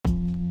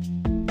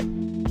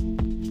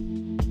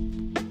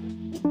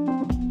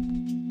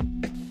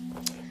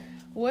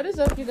What is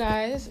up, you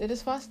guys? It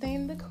is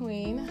Faustine the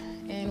Queen,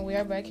 and we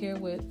are back here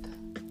with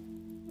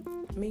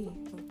me.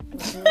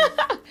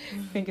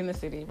 Pink in the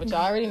City. But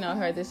y'all already know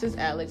her. This is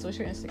Alex. What's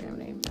your Instagram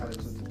name? Alex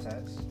with the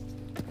tats.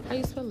 How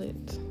you spell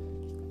it?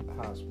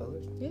 How I spell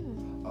it? Yeah.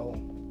 Oh,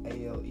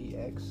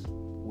 Alex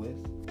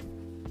with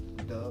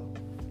the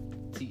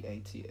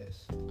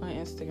TATS. On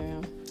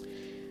Instagram.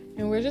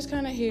 And we're just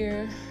kind of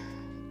here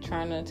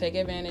trying to take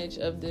advantage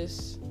of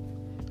this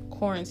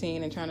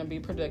quarantine and trying to be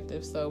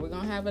productive. So we're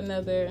going to have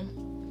another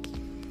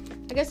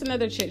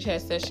chit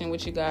chat session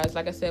with you guys.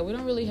 Like I said, we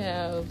don't really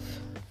have,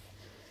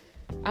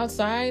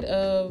 outside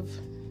of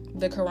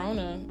the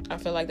corona, I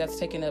feel like that's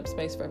taking up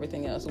space for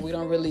everything else. We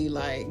don't really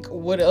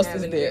what else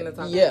is there?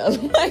 Yeah,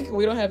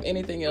 we don't have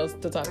anything else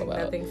to talk about.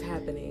 Nothing's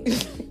happening.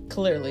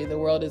 Clearly, the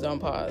world is on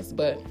pause.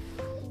 But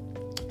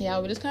yeah,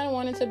 we just kind of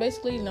wanted to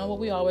basically know what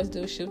we always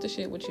do, shoot the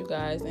shit with you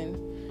guys.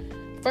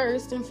 And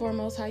first and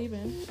foremost, how you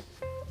been?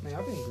 Man,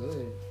 I've been good.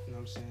 You know what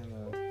I'm saying?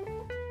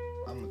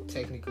 I'm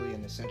technically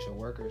an essential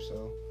worker,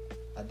 so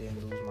I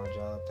didn't lose my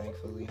job,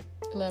 thankfully.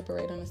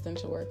 Elaborate on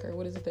essential worker.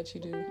 What is it that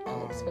you do,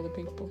 Alex, for the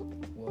people?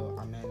 Well,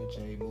 I manage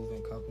a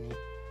moving company,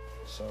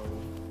 so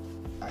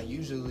I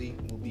usually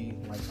will be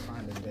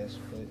behind the desk,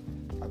 but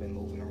I've been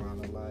moving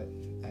around a lot,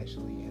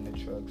 actually in the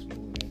trucks,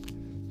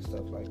 moving,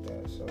 stuff like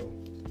that. So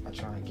I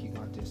try and keep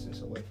my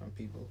distance away from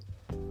people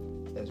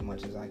as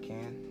much as I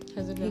can.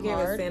 Has it been He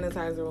hard? gave us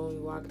sanitizer when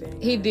we walked in.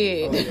 He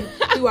did. Oh,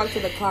 yeah. He walked to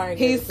the car and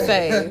He's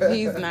safe.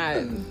 He's not.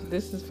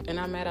 And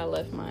I'm mad I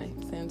left my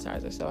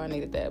sanitizer, so I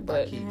needed that. I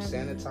But keep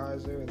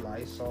sanitizer,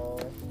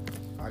 Lysol.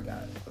 I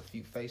got a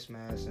few face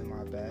masks in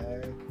my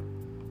bag,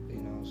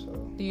 so.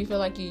 do you feel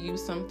like you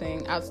used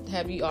something?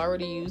 Have you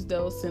already used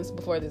those since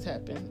before this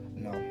happened?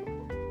 No.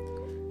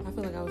 I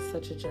feel like I was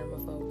such a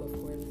germaphobe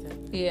before this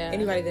happened. Yeah.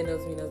 Anybody that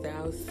knows me knows that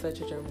I was such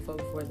a germaphobe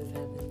before this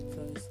happened.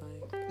 So it's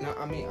like. No,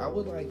 I mean, I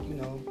would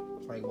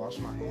wash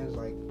my hands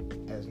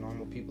as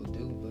normal people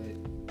do,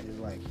 but it's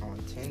on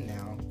 10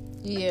 now.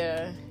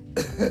 Yeah.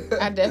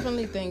 I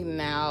definitely think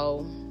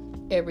now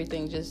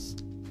everything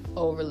just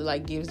overly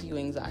gives you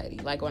anxiety.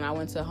 When I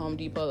went to Home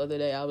Depot the other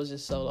day, I was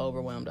just so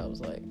overwhelmed. I was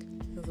like,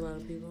 There's a lot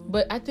of people.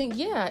 but I think,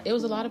 it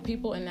was a lot of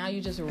people, and now you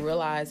just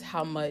realize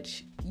how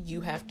much you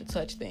have to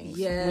touch things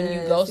when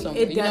you go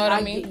somewhere. You know what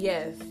I mean?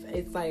 Yes.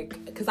 It's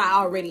because I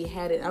already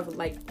had it. I was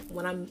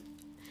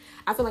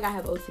I feel like I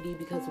have OCD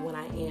because when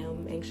I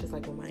am anxious,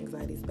 when my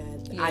anxiety is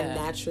bad, I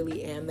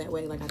naturally am that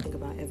way. I think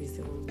about every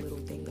single little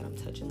thing that I'm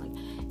touching.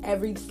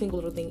 Every single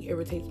little thing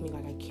irritates me.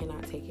 I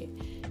cannot take it.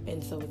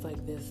 And so it's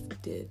this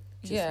did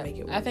just make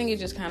it worse. I think it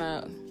just kind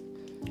of...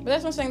 But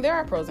that's what I'm saying. There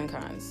are pros and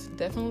cons.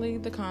 Definitely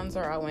the cons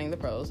are outweighing the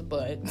pros,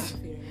 but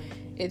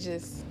it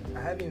just... I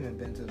haven't even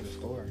been to the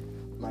store,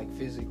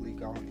 physically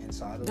going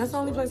inside of That's the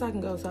only store. place I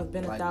can go, so I've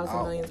been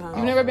 1,000 million times.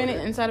 You've never been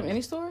inside of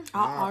any store?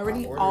 I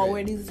already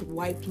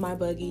wiped my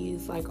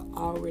buggies.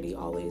 Already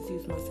always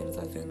used my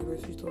sanitizer in the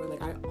grocery store.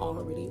 I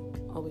already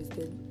always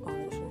did all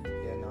that shit.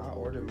 Yeah, no, I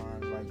ordered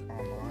mine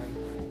online,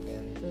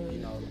 and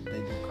they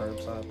do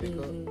curbside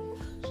pickup.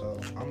 So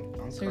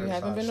I'm. So you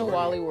haven't been to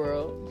Wally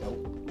World?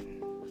 Nope.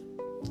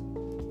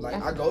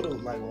 I go to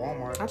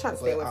Walmart. I try to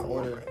stay away from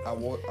Walmart. I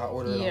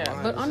order it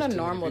online. But on a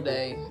normal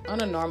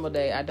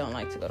day, I don't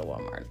like to go to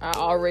Walmart. I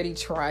already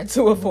tried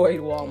to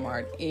avoid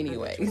Walmart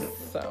anyways.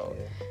 So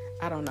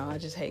I don't know. I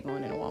just hate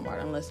going into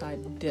Walmart unless I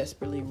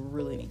desperately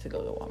really need to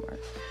go to Walmart.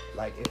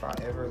 If I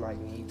ever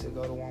need to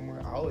go to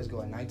Walmart, I always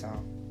go at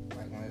nighttime.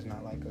 When it's not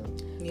a bunch of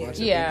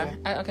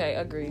people. Okay,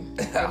 agree.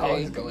 I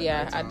always go at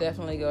nighttime. I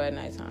definitely go at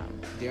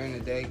nighttime. During the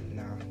day,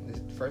 no.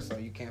 First of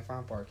all, you can't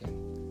find parking.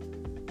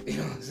 You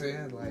know what I'm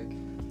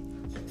saying?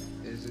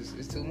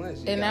 It's too much.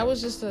 And that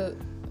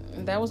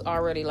was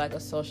already a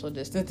social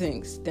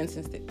distancing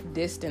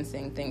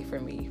thing for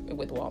me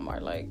with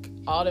Walmart.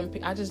 All them,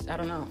 I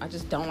don't know. I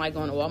just don't like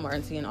going to Walmart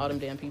and seeing all them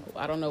damn people.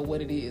 I don't know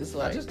what it is.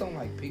 I just don't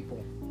like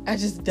people. I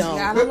just don't.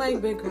 Yeah, I don't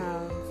like big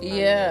crowds.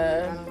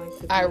 Yeah. I don't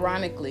like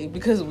ironically,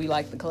 because we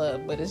like the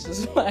club, but it's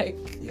just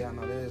Yeah, I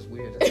know, that is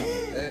weird.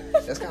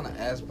 That's kind of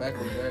ass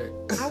backwards, right?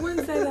 I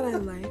wouldn't say that I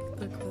like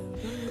the club.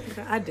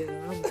 I do.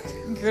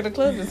 Girl, the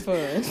club is fun.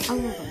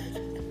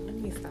 Let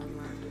me stop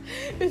lying.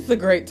 It's a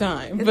great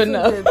time, It's but a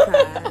no. good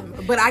time.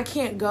 But I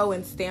can't go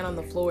and stand on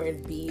the floor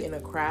and be in a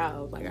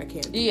crowd. I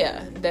can't.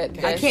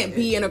 I can't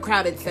be in a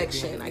crowded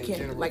section. I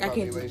can't. I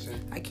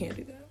can't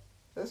do that.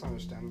 That's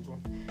understandable.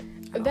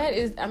 That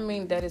is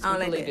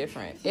completely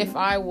different. If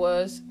I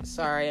was,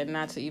 sorry, and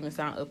not to even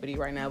sound uppity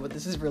right now, but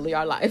this is really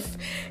our life.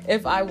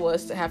 If I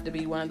was to have to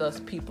be one of those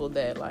people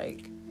that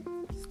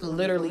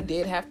literally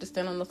did have to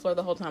stand on the floor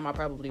the whole time, I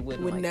probably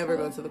wouldn't. Would never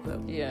go to the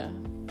club. Yeah.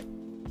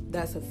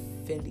 That's a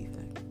Fendi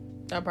thing.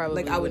 I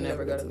probably would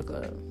never go to the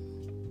club.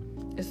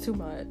 It's too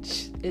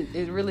much.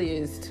 It really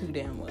is too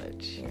damn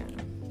much. Yeah.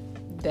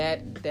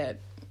 That.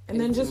 And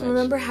then just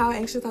remember how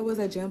anxious I was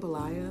at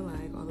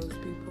Jambalaya, all those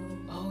people.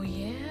 Oh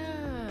yeah.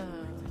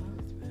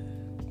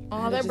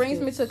 Oh, that brings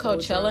me to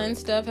Coachella and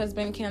stuff has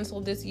been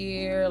canceled this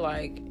year.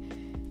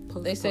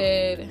 They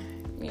said,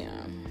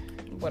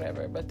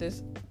 whatever. But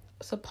this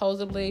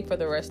supposedly for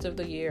the rest of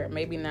the year.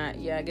 Maybe not.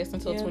 Yeah, I guess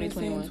until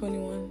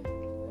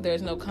 2021.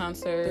 There's no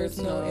concerts.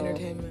 There's no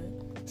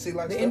entertainment. See,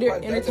 like the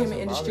like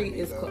entertainment industry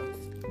is closed.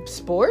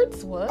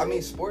 Sports? What? I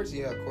mean, sports,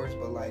 yeah, of course,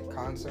 but like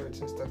concerts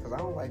and stuff, because I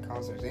don't like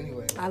concerts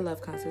anyway. I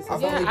love concerts.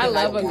 I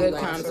love a good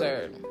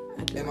concert.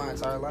 In my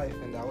entire life,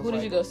 and that was Who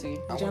did you go see?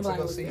 I went to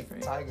go see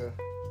Tyga.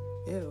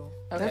 Ew.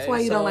 Okay, that's why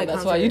you don't like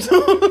that's concerts. Why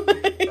you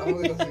don't. I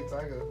went to go see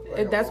Tyga.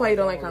 Like, that's why you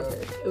don't like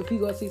concerts. If you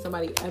go see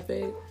somebody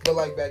epic. But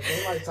like back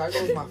then, like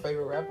Tyga was my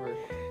favorite rapper.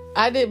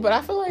 I did, but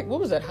I feel like,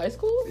 what was that, high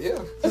school? Yeah,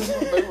 this is my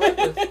favorite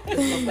rapper. This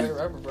is my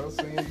favorite rapper, bro.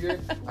 Senior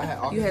year, I had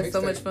all you his had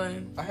so mixtapes. much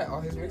fun. I had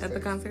all his mixtapes. At the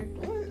concert?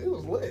 What? It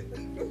was lit.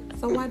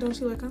 So why don't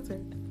you like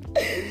concerts?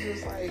 It's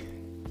just like...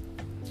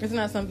 It's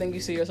not something you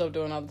see yourself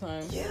doing all the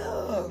time. Yeah,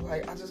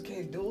 like, I just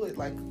can't do it.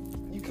 Like,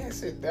 you can't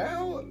sit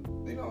down.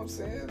 You know what I'm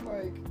saying?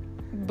 Like...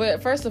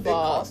 But first of all...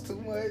 It costs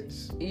too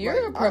much.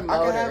 You're like, a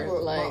promoter. I can have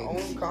like, my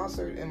own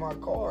concert in my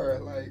car.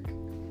 Like...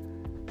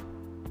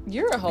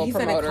 You're a whole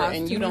promoter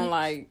and you don't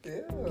like...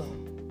 Yeah.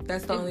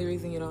 That's the only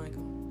reason you don't like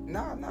them.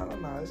 No.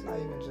 It's not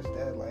even just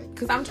that. Like,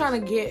 because I'm trying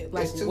to get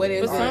like what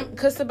is.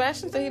 Because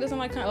Sebastian said he doesn't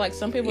like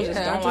some people just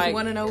don't like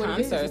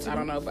concerts. I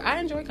don't know, but I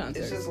enjoy concerts.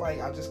 It's just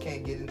like I just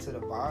can't get into the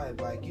vibe.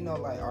 Like, you know,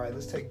 like, all right,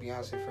 let's take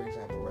Beyonce for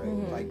example, right?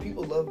 Mm-hmm. Like,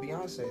 people love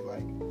Beyonce.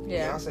 Like,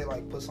 Beyonce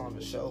like puts on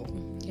the show.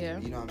 Yeah.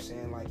 You know what I'm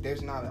saying? Like,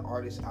 there's not an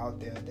artist out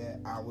there that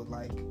I would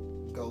like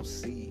go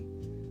see.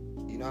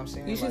 You know what I'm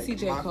saying? You should like, see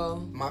J.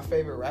 Cole. My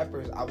favorite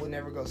rappers, I would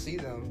never go see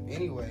them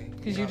anyway.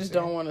 Because you just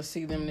don't want to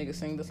see them niggas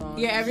sing the song.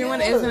 Yeah, everyone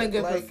isn't a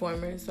good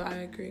performer, so I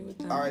agree with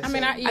that. All right, I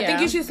mean, I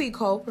think you should see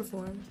Cole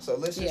perform. So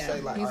let's just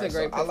say, like, he's a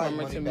great performer I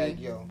like to Moneybagg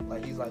me. Yo.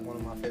 Like, he's like one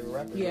of my favorite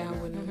rappers. Yeah,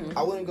 right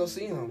I wouldn't go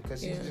see him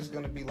because he's just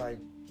gonna be like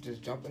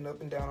just jumping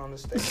up and down on the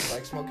stage,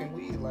 like smoking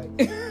weed. Like,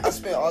 I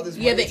spent all this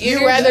money. Yeah, the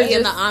energy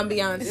and the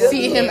ambiance.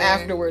 See him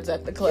afterwards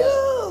at the club.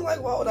 Yeah,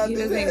 like, why would I do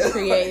that? He doesn't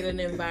create an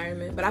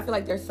environment, but I feel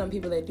like there's some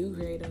people that do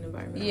create an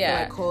environment.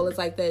 Yeah, like Cole is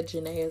like that.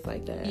 Janae is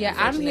like that. Yeah,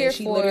 I'm here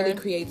she for literally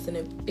creates an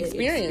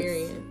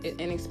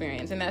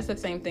experience, and that's the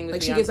same thing with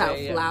like Beyonce, she gives out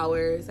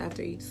flowers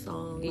after each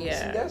song. Like,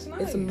 yeah, that's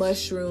nice. It's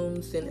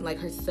mushrooms and like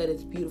her set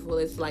is beautiful.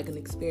 It's like an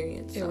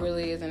experience. It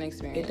really is an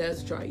experience. It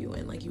does draw you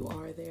in, like you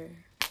are there.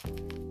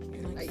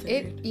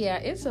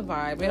 It's a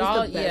vibe. It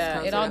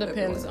all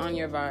depends on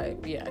your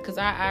vibe. Yeah, because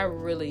I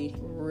really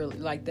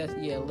like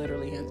that. Yeah,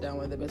 literally hands down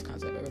one of the best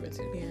concerts I've ever been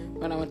to. Yeah.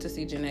 When I went to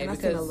see Janae, and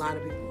because a lot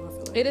of people. I feel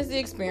like. It is the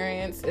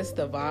experience. It's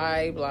the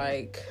vibe.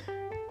 Like,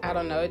 I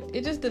don't know.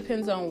 It just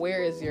depends on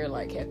where is your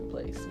like happy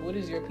place. What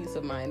is your peace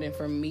of mind? And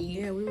for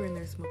me, we were in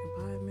there smoking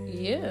pot, man.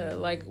 Yeah,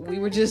 like we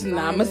were just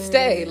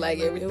namaste. Like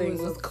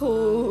everything was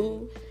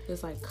cool.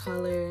 There's like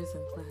colors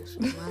and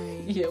flashing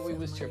lights. Yeah, we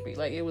was trippy.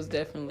 Like it was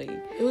definitely.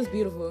 It was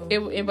beautiful.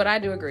 But I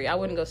do agree. I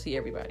wouldn't go see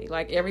everybody.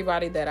 Like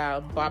everybody that I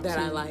bop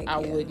to, I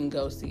wouldn't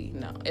go see.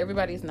 No,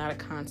 everybody's not a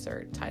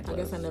concert type. I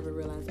guess I never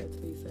realized that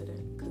till you said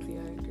it. Cause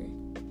I agree.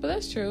 But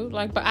that's true.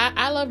 Like, but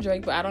I love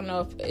Drake, but I don't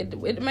know if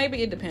it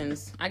maybe it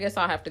depends. I guess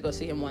I'll have to go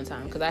see him one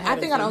time because I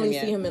think I'd only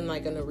see him in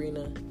like an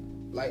arena.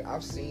 Like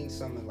I've seen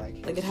some in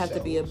like it has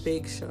to be a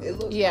big show. It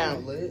looks kind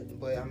of lit,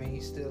 but I mean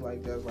he still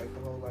like does like the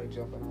whole like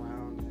jumping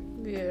around and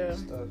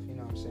stuff. You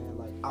know what I'm saying?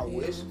 Like I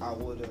wish I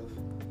would have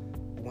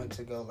went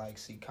to go like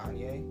see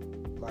Kanye.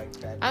 Like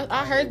that.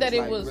 I heard that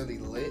it was really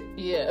lit.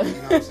 Yeah. You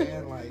know what I'm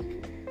saying?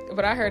 Like.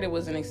 But I heard it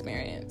was an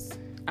experience.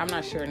 I'm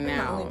not sure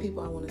now. The only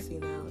people I want to see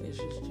now is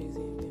just Jay-Z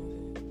and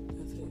Beyonce.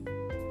 That's it.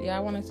 Yeah, I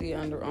want to see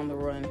On the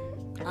Run.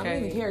 Okay. I don't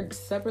even care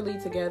separately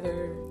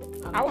together.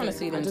 I want to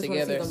see them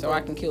together so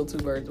I can kill two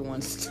birds with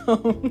one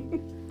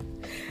stone.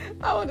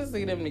 I want to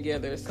see them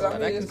together so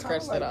I can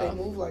scratch that off. They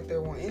move like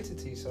they're one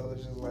entity, so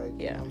it's just like,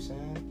 you know what I'm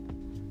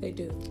saying? They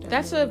do.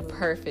 That was the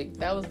perfect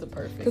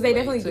because they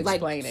definitely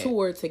like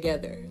toured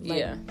together.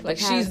 Like, like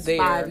she's there.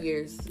 5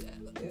 years,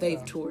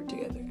 they've toured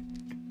together.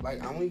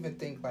 Like I don't even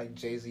think like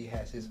Jay-Z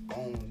has his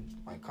own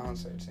like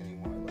concerts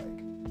anymore.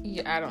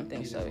 Like I don't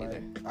think so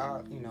either.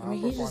 I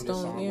performed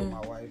this song with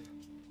my wife.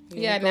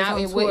 Yeah, now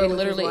it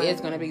literally is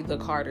going to be the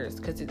Carters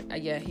because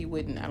he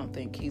wouldn't. I don't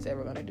think he's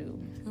ever going to do.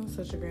 That was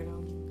such a great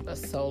album. A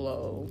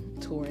solo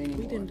tour anymore.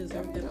 We didn't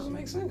deserve that. Doesn't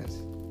make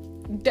sense.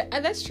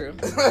 That's true.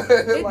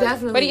 It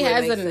definitely. But he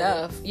has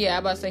enough. Sense. Yeah, I'm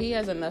about to say he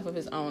has enough of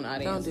his own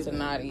audience to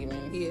not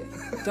even. Yeah,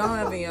 don't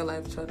ever in your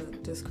life try to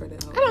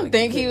discredit. I don't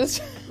think he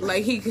was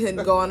like he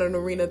couldn't go on an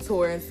arena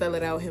tour and sell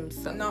it out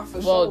himself. Not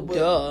for sure. Well,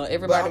 duh.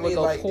 Everybody would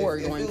go like, poor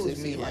if going to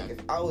see me, him. Like, if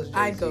I was Jay-Z,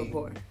 I'd go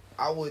poor.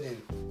 I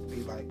wouldn't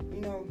be like,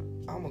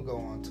 I'm gonna go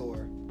on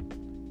tour.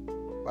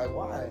 Like,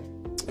 why?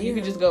 You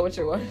could just go with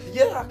your wife.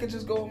 Yeah, I could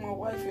just go with my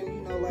wife,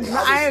 and like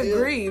I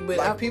agree, but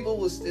like people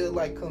would still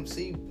like come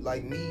see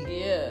like me.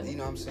 Yeah, you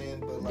know what I'm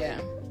saying? But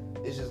like,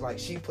 it's just like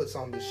she puts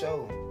on the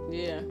show.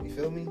 Yeah, you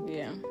feel me?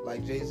 Yeah,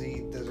 like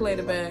Jay-Z doesn't play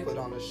the really, put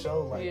on a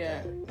show like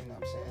that. You know what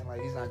I'm saying?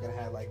 Like he's not gonna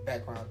have like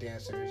background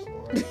dancers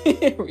or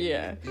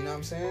yeah. You know what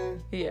I'm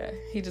saying? Yeah,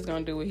 he's just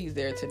gonna do what he's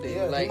there to do.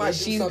 Yeah, like he might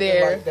she's do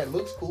there. like, that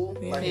looks cool.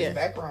 Like his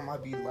background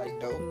might be like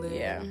dope.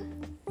 Yeah.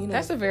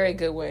 That's a very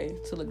good way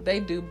to look. They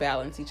do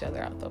balance each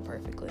other out though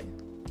perfectly.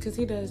 Because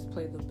he does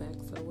play the back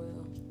so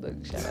well.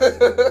 Look, shout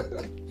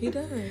out. He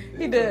does.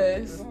 He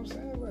does. You know what I'm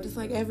saying? Like, Just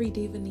like every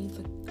diva needs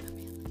a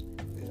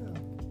yeah.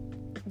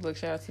 Look,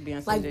 shout out to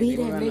Beyonce. like be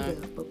that Jay-Z.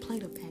 nigga, but play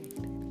the back.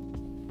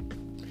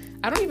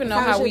 I don't even know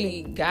How it how should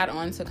we be. got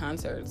onto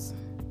concerts.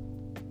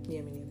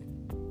 Yeah, me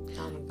neither. I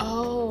don't even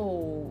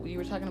Oh, you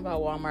were talking about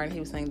Walmart and he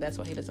was saying that's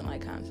why he doesn't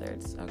like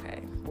concerts.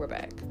 Okay, we're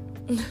back.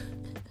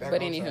 Back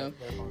But on anywho,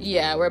 track, back on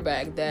yeah, we're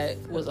back. That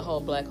was a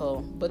whole black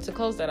hole. But to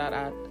close that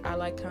out, I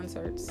like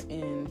concerts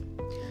and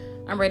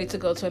I'm ready to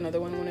go to another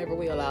one whenever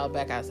we allow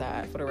back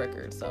outside, for the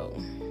record. So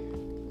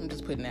I'm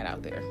just putting that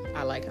out there.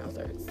 I like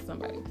concerts.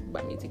 Somebody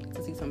buy me a ticket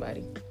to see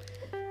somebody.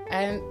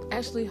 And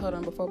actually, hold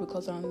on, before we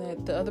close on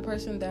that, the other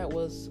person that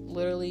was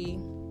literally,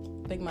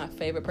 I think my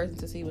favorite person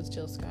to see was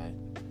Jill Scott.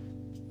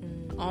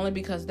 Only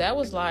because that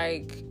was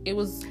like, it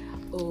was,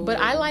 Ooh. but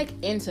I like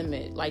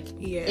intimate,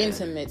 Yeah.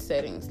 intimate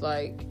settings.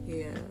 Like,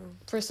 Yeah.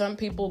 for some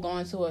people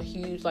going to a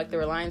huge, like the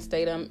Reliance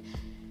Stadium,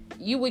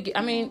 you would get,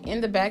 I mean, in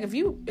the back, if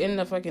you in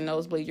the fucking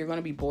nosebleed, you're going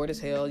to be bored as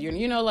hell. You're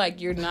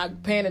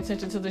not paying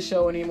attention to the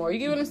show anymore. You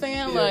get what I'm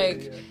saying?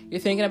 Yeah. You're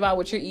thinking about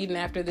what you're eating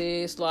after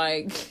this,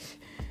 like,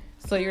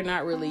 so you're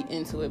not really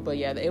into it. But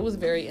yeah, it was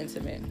very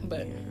intimate.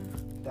 But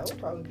That would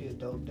probably be a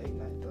dope date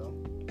night, though.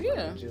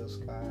 yeah. Like Jill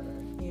Scott.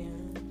 Yeah.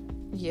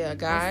 Yeah, I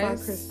guys.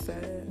 saw Chris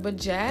said But in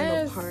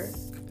Jazz. the park.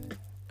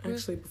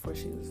 Actually, before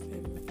she was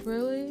famous.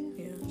 Really?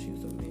 Yeah, she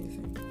was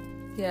amazing.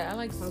 Yeah, I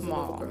like I was a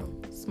little girl.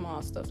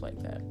 small stuff like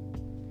that.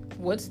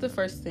 What's the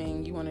first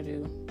thing you want to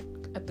do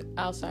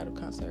outside of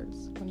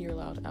concerts when you're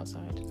allowed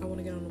outside? I want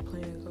to get on a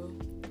plane and go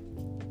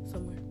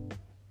somewhere.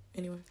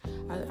 Anyway,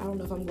 I don't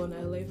know if I'm going to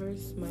LA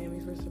first, Miami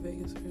first, or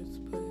Vegas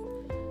first,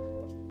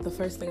 but the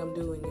first thing I'm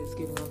doing is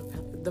getting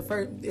on the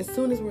first. As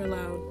soon as we're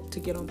allowed to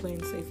get on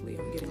planes safely,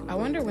 I'm getting on. I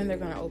wonder when they're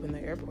going to open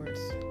the airports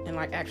and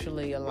like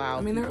actually allow.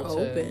 I mean, they're people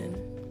to...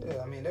 open. Yeah,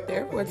 I mean, The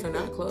airports are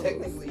not closed.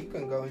 Technically, you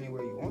can go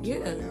anywhere you want to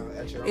right now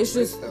at your own It's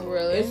risk, just though.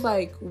 Really? It's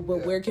like, but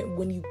Yeah.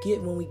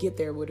 when we get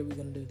there, what are we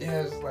gonna do?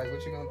 Yeah, it's like,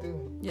 what you gonna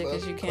do? Yeah,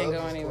 'cause you can't Clubs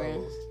go is anywhere.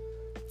 closed.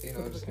 You know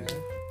what I'm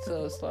saying?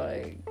 So it's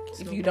like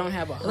if you don't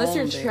have a home Unless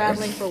you're there.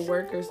 traveling for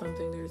work or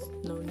something, there's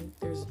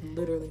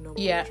literally no.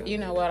 Yeah, travel. you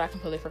know what? I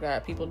completely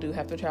forgot. People do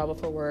have to travel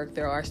for work.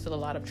 There are still a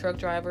lot of truck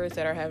drivers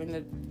that are having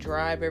to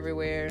drive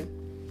everywhere.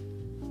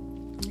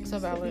 So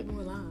valid.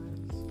 People alive.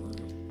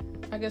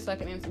 I guess I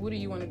can answer. What do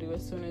you want to do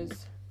as soon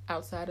as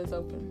outside is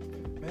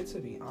open? Man, to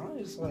be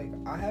honest, like,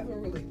 I haven't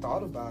really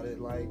thought about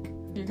it. Like,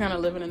 You're kind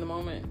of living in the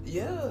moment.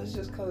 yeah, it's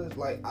just cause,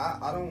 like,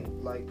 I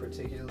don't, like,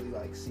 particularly,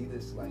 like, see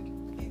this, like,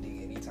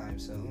 ending anytime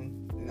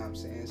soon. You know what I'm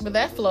saying? So But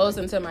that it's flows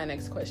like, into my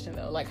next question,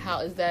 though. Like, how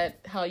is that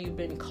how you've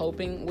been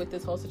coping with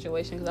this whole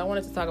situation? Because I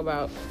wanted to talk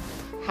about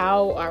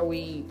how are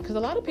we... Because a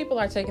lot of people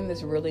are taking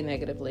this really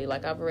negatively.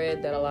 Like, I've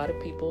read that a lot of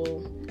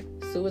people...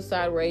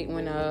 Suicide rate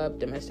went up.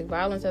 Domestic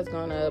violence has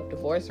gone up.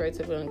 Divorce rates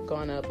have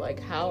gone up. Like,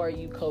 how are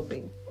you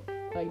coping?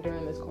 Like,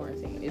 during this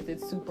quarantine? Is it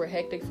super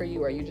hectic for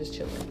you, or are you just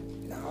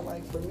chilling? Nah,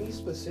 like, for me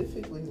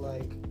specifically,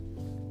 like,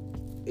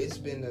 it's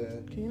been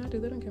a... Can you not do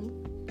that on camera?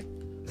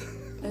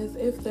 As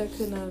if that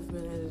could not have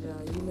been edited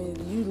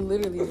out. You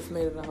literally just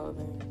made it a whole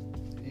thing.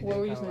 You What did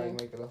were you kinda, saying?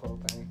 Like, make it a whole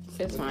thing.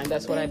 It's fine.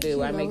 That's what I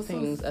do. I make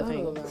things a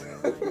thing.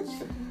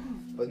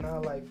 But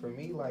now, like, for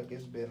me, like,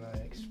 it's been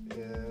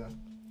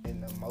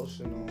an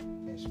emotional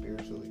and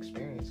spiritual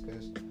experience,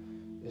 because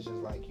it's just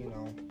like, you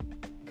know,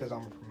 because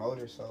I'm a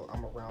promoter, so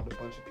I'm around a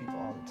bunch of people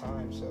all the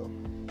time, so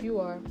You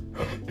are.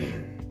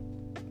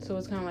 So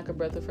it's kind of like a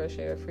breath of fresh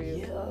air for you.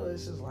 yeah,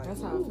 it's just like,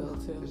 That's how I feel,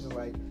 too. It's just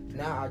like,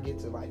 now I get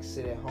to, like,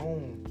 sit at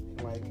home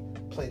and,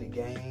 like, play the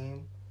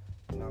game,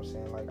 you know what I'm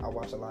saying? Like, I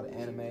watch a lot of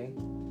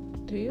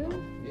anime. Do you?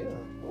 Yeah,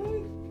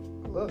 really?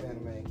 I love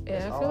anime. Yeah,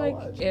 That's I all feel like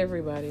watch.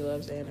 everybody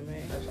loves anime.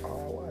 That's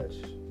all I watch,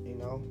 you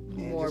know?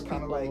 And More just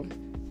kind of, people.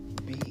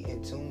 like, be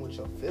in tune with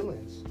your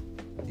feelings.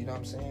 You know what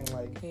I'm saying?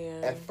 Like,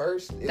 Yeah. at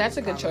first, That's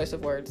a good choice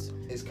of words.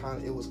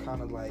 It was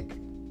kind of like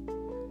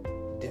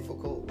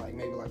difficult, like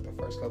maybe like the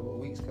first couple of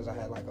weeks, because I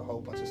had like a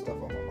whole bunch of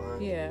stuff on my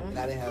mind. Yeah. And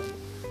I didn't have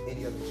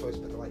any other choice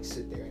but to like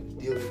sit there and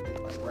deal with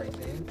it like right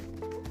then.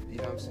 You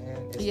know what I'm saying?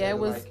 Instead Yeah, it of,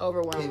 was like,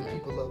 overwhelming. hitting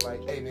people up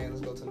like, hey man,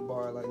 let's go to the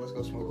bar, like let's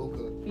go smoke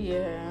hookah.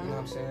 Yeah. You know what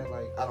I'm saying?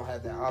 Like, I don't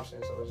have that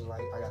option, so it's just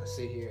like I gotta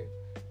sit here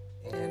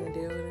And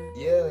deal with it.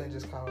 yeah, and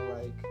just kind of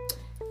like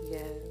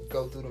Yes.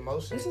 go through the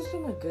motions. This has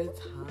been a good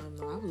time,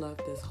 though. I've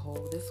loved this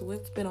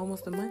it's been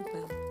almost a month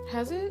now.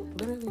 Has it?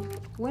 Literally.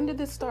 When did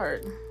this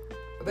start?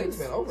 I think it's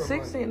been over a month.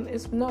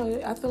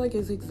 16. I feel like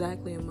it's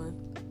exactly a month.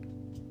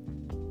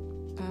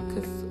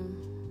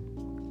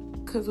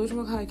 Because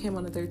whatchamacallit came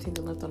on the 13th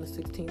and left on the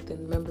 16th, and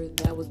remember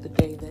that was the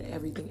day that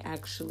everything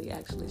actually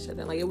shut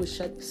down. Like, it was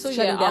shutting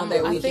down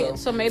that I weekend. think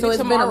so. Maybe So it's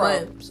been a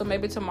tomorrow. month. So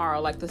maybe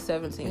tomorrow, like the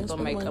 17th, It's will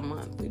been make a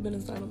month. We've been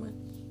inside a month.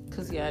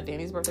 Cause yeah,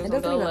 Danny's birthday was And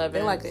on the definitely 11th.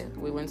 they like it.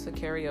 We went to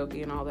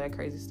karaoke and all that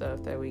crazy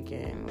stuff that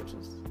weekend, which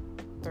was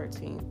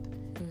 13th.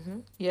 Mm-hmm.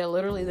 Yeah,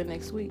 literally the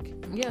next week.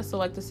 Yeah, so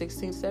like the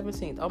 16th,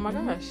 17th. Oh my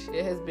gosh,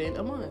 it has been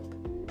a month.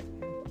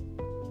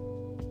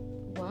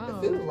 Wow.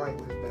 It feels like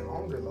it's been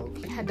longer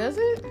longer, low key. Does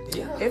it?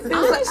 Yeah. It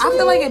feels like, I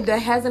feel like it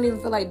hasn't even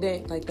feel like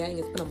dang,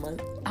 it's been a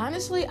month.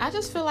 Honestly, I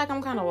just feel like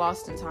I'm kind of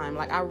lost in time.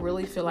 Like, I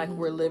really feel like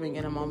we're living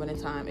in a moment in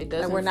time. It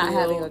doesn't. Like we're not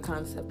having a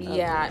concept.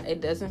 Yeah,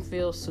 it doesn't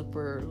feel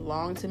super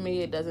long to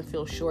me. It doesn't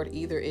feel short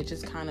either. It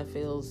just kind of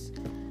feels.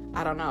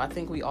 I don't know. I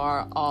think we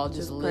are all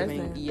just living.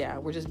 Present. Yeah,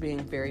 we're just being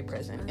very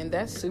present, and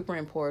that's super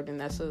important.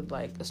 That's a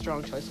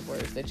strong choice of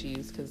words that you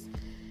use, because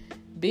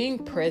being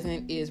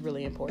present is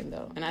really important,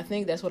 though. And I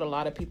think that's what a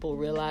lot of people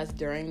realize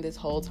during this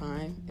whole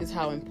time, is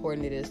how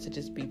important it is to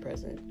just be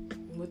present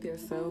with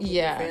yourself, with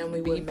your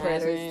family, be what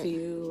matters present. to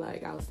you.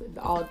 Like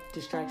all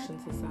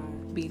distractions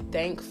aside, be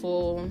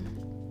thankful,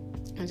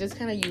 and just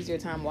kind of use your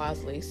time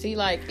wisely. See,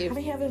 like, if I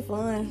be having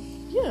fun.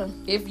 Yeah.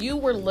 If you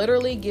were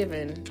literally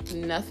given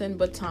nothing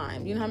but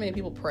time, you know how many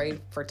people pray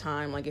for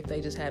time, like if they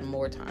just had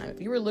more time?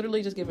 If you were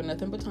literally just given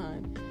nothing but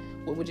time,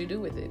 what would you do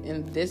with it?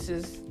 And this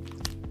is,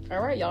 all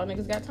right, y'all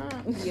niggas got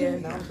time. Yeah,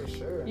 no, for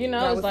sure. You know,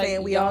 I it's was like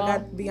saying we all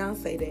got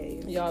Beyonce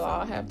days. Y'all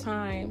all have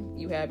time.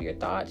 You have your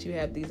thoughts. You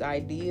have these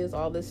ideas,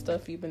 all this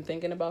stuff you've been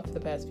thinking about for the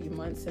past few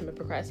months and been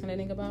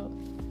procrastinating about.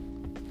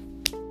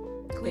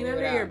 Clean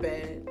under your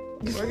bed.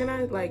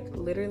 Organize, I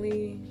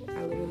literally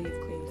have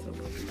cleaned so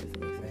much.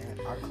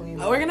 I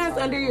clean. Organize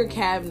under your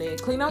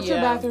cabinet. Clean out your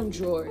bathroom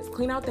drawers.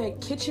 Clean out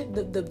that kitchen,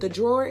 the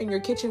drawer in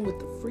your kitchen with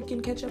the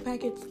freaking ketchup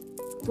packets.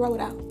 Throw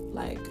it out.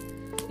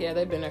 Yeah,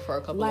 they've been there for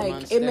a couple of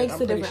months. It makes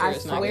a difference. I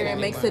swear it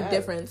makes a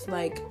difference.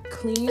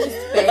 Clean your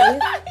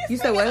space. You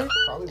said what?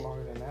 Probably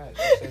longer than that.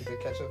 You said the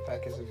ketchup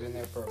packets have been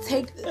there for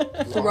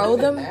throw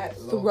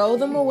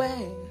them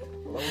away.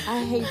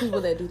 I hate people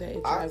that do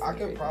that. I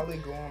could probably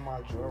go in my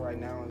drawer right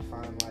now and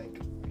find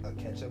a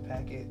ketchup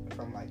packet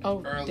from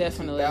early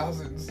definitely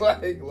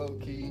 2000s, low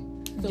key.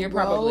 You're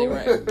probably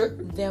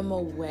right. Them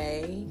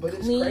away. But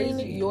it's clean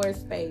crazy. your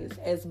space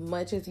as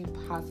much as you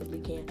possibly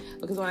can,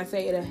 because when I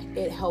say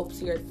it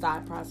helps your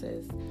thought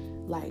process.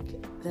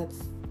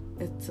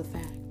 It's a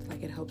fact.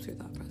 It helps your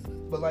thought process.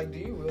 But do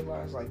you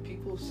realize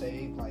people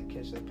save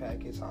ketchup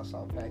packets, hot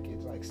sauce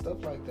packets,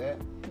 stuff like that,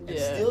 and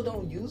still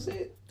don't use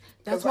it?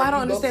 That's why I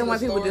don't understand why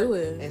people do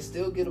it. And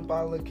still get a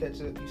bottle of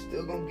ketchup. You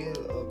still gonna get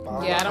a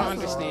bottle. Yeah, of I don't hot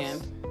understand.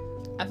 sauce.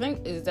 I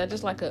think, is that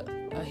just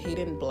a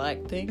hidden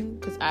black thing?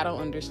 Because I don't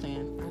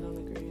understand. I don't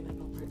agree and I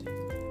don't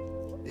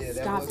partake. Yeah,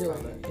 that Stop was doing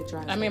kinda... it. It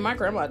drives I mean, me. my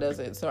grandma does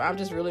it, so I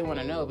just really want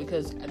to know,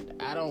 because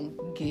I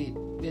don't get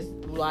this.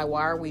 Why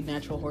are we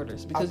natural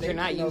hoarders? Because you're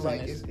not using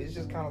this. It's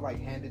just kind of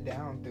handed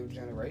down through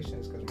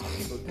generations, because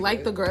people do Like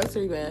it. the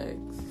grocery bags.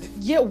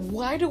 Yeah,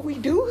 why do we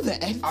do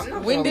that?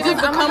 When did lie. it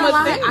become I'm not a gonna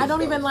lie, thing? I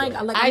don't even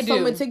I'm I so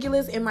do.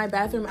 meticulous in my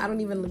bathroom. I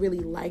don't even really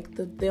like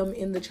them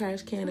in the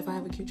trash can. If I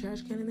have a cute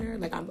trash can in there,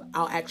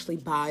 I'll actually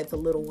buy the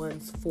little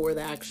ones for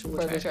the actual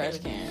trash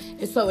can.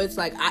 And so it's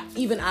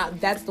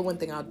that's the one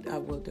thing I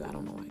will do. I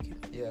don't know why I can't.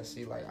 Yeah,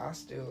 see, I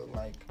still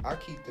I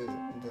keep the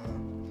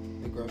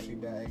grocery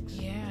bags.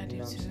 Yeah, I do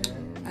you know what too. I'm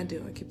saying? I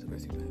do. I keep the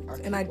grocery bags,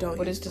 I and I don't.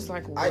 But use it's just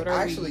them. what are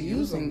actually we use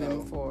using them,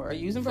 them for? Are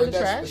you using For for the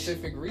that trash?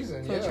 specific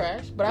reason, For yeah. the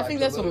trash? But I think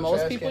the that's what little most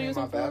trash people can in use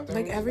my them for.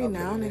 bathroom, every I'll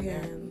now put and it in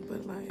there. again,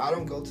 but I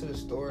don't go to the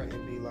store and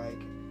be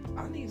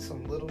I need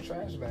some little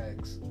trash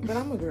bags. But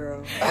I'm a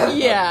girl.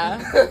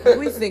 Yeah.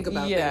 We think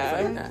about things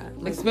like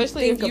that.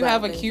 Especially if you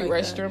have a cute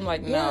restroom.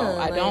 No,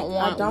 I don't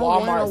want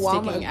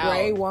Walmart sticking out.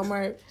 Gray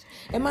Walmart.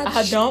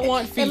 I don't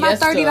want Fiesta. And my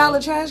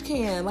 $30 trash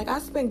can. I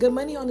spent good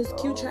money on this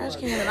cute trash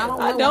can, and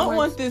I don't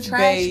want this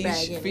trash beige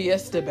bag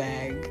Fiesta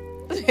bag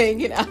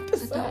hanging out the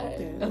side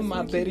care. of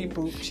my Betty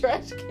Boop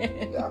trash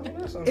can. I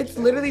mean, It's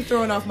literally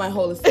throwing off my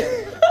whole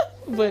aesthetic.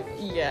 But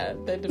yeah,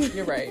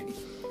 you're right.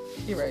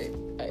 You're right.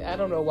 I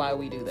don't know why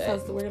we do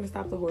that. So we're gonna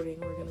stop the hoarding.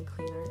 We're gonna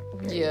clean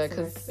our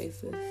because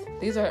spaces.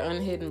 These are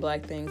unhidden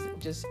black things,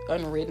 just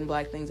unwritten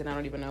black things, and I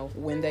don't even know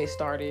when they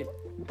started.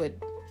 But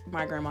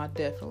my grandma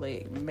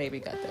definitely maybe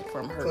got that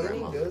from her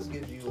Cleaning grandma. does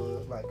give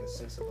you a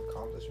sense of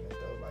accomplishment,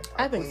 though.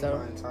 I think cleaned so.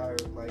 my entire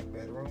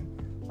bedroom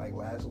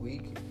last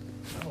week.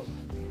 I was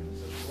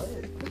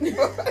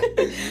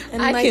man,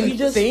 And I can you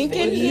just think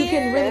in you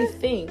can here. really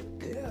think.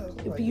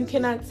 yeah, You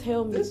cannot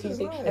tell me you this can is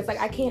think. nice. It's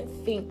I can't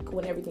think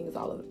when everything is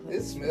all over the place.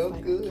 It smells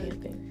I good.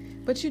 can't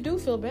think. But you do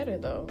feel better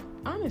though,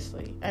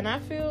 honestly. And I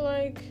feel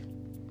I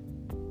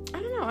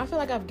don't know. I feel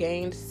like I've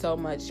gained so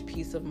much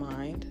peace of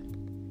mind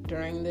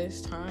during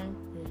this time.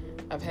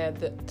 I've had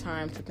the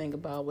time to think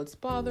about what's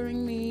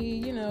bothering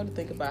me, to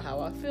think about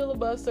how I feel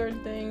about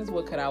certain things.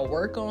 What could I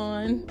work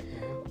on?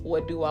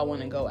 What do I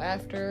want to go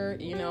after?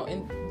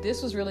 And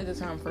this was really the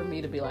time for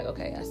me to be like,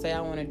 okay, I say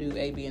I want to do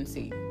A, B, and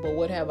C, but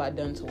what have I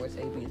done towards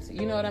A, B, and C?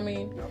 You know what I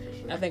mean? No, for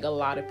sure. I think a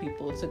lot of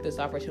people took this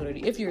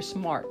opportunity. If you're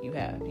smart,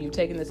 you've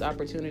taken this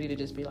opportunity to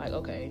just be like,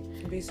 okay,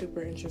 Be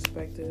super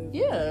introspective.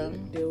 yeah.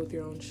 Deal with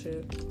your own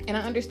shit. And I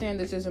understand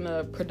this isn't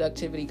a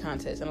productivity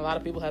contest, and a lot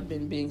of people have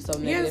been being so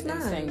negative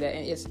and saying that,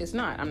 and it's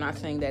not. I'm not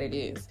saying that it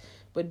is,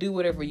 but do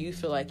whatever you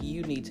feel like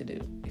you need to do.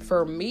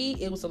 For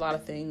me, it was a lot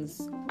of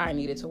things I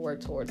needed to work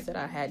towards that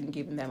I hadn't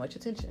given that much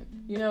attention.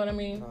 You know what I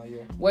mean? Yeah.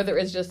 Whether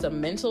it's just a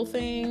mental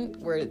thing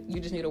where you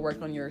just need to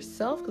work on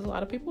yourself, because a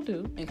lot of people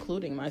do,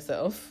 including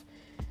myself.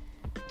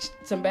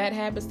 some bad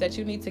habits that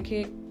you need to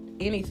kick,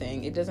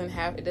 anything. It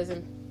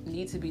doesn't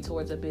need to be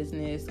towards a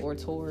business or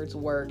towards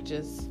work.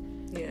 Just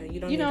you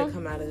don't need to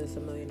come out of this a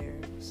millionaire.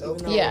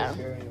 Self-care is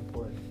very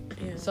important.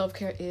 Yeah.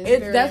 Self-care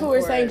is that's what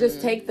we're saying.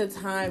 Just take the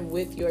time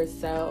with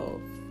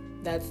yourself.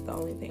 That's the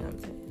only thing I'm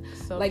saying.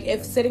 Self-care. Like,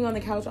 if sitting on the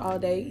couch all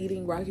day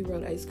eating Rocky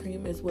Road ice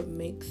cream is what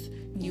makes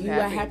you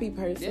a happy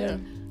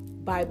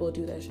person, Bible,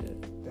 do that shit.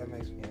 That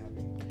makes me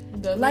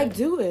happy.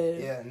 Do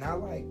it. Yeah,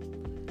 not like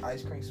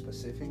ice cream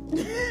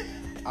specifically.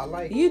 I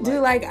like you do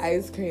like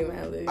ice cream,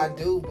 Alex. I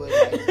do, but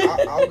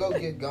like I'll go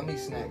get gummy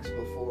snacks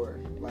before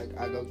like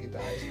I go get the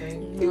ice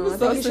cream. No, I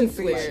so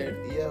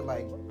sincere.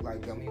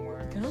 Like gummy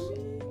worms.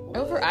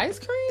 Over ice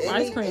cream?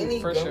 Ice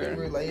cream for sure.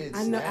 Related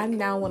I know. I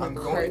now want a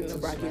carton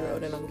of Rocky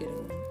Road, and I'm getting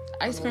one.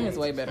 Ice cream is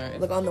way better.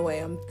 Look, on the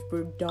way.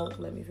 Don't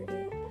let me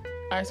forget.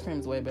 Ice cream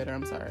is way better.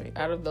 I'm sorry.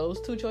 Out of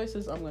those two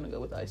choices, I'm gonna go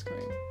with ice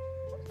cream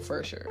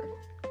for sure.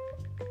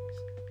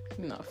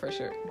 No, for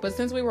sure. But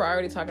since we were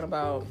already talking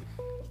about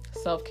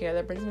self-care,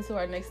 that brings me to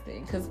our next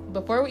thing. Because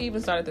before we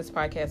even started this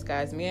podcast,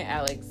 guys, me and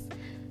Alex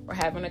were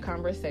having a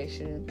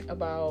conversation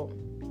about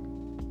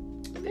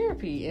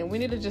therapy, and we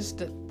need to just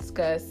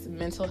discuss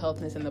mental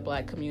healthness in the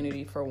Black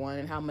community, for one,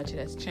 and how much it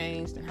has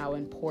changed and how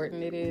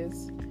important it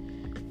is.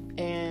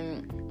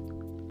 And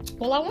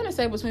well, I want to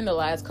say between the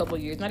last couple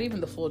of years, not even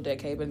the full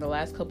decade, but in the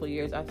last couple of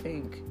years, I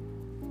think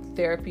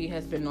therapy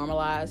has been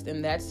normalized,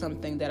 and that's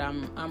something that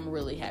I'm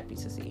really happy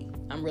to see.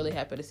 I'm really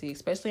happy to see,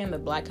 especially in the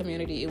Black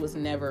community. It was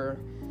never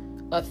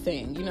a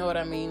thing. You know what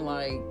I mean?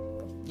 Like,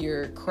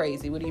 you're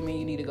crazy. What do you mean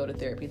you need to go to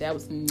therapy? That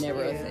was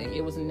never a thing.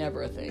 It was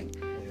never a thing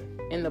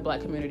in the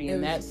Black community,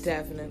 and that's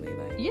definitely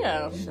like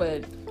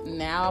but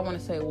now I want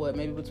to say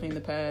maybe between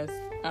the past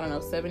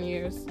 7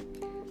 years.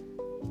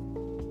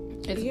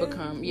 It's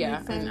become,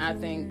 and I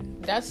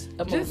think that's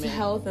a movement. Just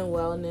health and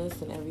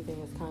wellness and everything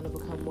has kind of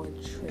become more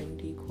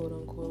trendy, quote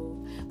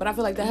unquote. But I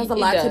feel like that has a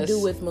lot to do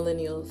with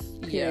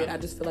millennials, period. I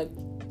just feel like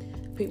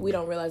we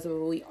don't realize that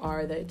we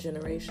are that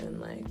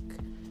generation, like,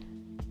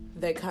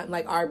 that kind,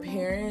 like, our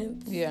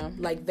parents,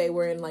 like, they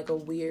were in, like, a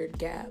weird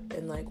gap,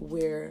 and, like,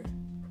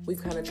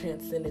 we've kind of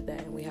transcended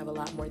that, and we have a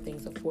lot more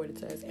things afforded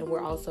to us, and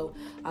we're also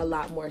a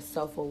lot more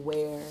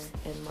self-aware,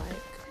 and,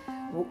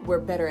 like, we're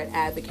better at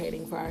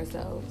advocating for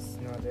ourselves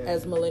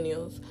as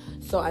millennials.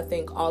 So I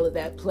think all of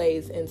that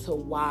plays into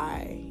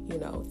why,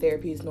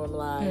 therapy is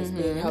normalized,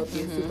 being healthy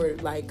is super,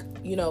 like,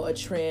 a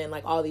trend.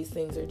 Like, all these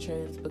things are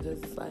trends because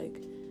it's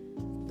like,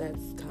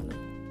 that's kind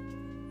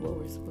of what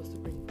we're supposed to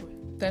bring forth.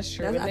 That's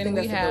true. I think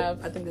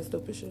that's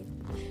stupid shit.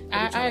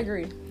 I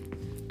agree.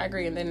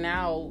 And then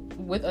now,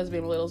 with us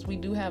being millennials, we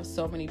do have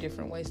so many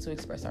different ways to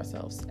express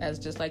ourselves, as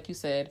just like you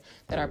said,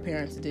 that our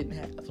parents didn't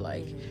have.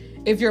 Like,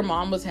 if your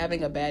mom was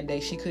having a bad day,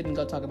 she couldn't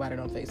go talk about it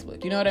on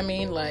Facebook. You know what I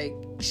mean? Like,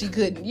 she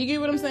couldn't. You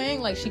get what I'm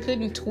saying? Like, she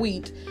couldn't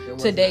tweet,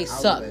 "Today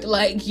sucked."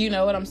 Like, you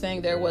know what I'm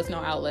saying? There was no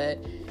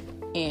outlet.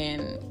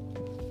 And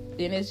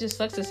it just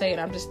sucks to say,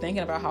 and I'm just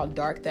thinking about how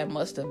dark that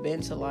must have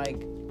been to,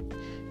 like,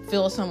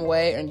 feel some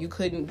way, and you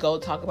couldn't go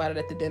talk about it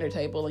at the dinner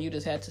table, and you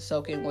just had to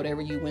soak in whatever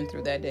you went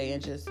through that day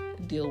and just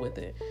deal with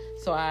it.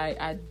 So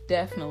I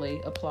definitely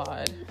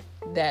applaud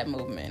that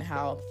movement,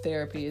 how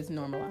therapy is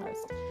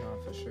normalized. No,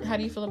 for sure. How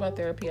do you feel about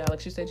therapy,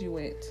 Alex? You said you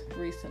went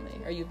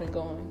recently, or you've been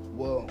going?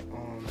 Well,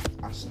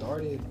 I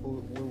started, were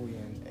we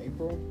in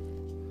April?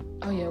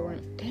 Oh yeah,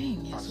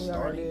 I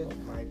started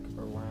like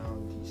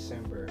around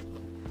December,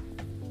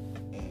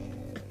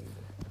 and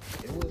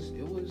it was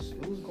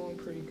going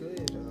pretty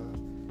good.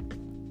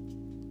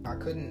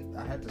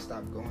 I had to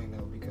stop going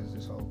though because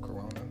this whole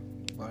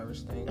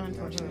coronavirus thing.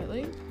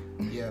 Unfortunately.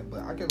 Yeah,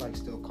 but I could like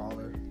still call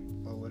her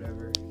or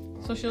whatever.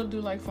 So she'll do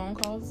like phone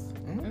calls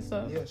and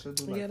stuff. Yeah, she'll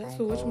do like that's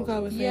phone what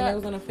calls. was saying. That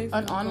was on a Facebook.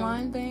 An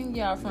online thing.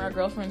 Yeah, from our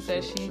girlfriend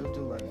said she'll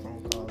do like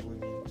phone calls with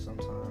me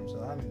sometimes.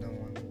 So I haven't done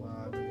one in a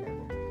while. I really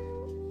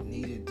haven't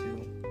needed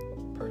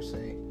to per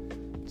se.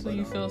 So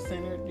you feel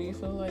centered? Do you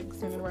feel like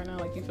centered right now?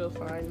 Like you feel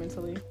fine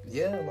mentally?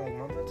 Yeah, like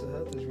my mental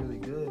health is really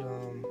good.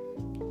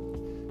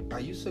 I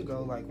used to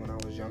go like when I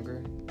was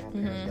younger. My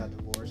parents got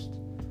divorced.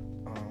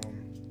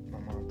 My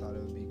mom thought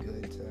it would be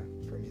good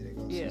for me to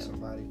go see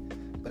somebody,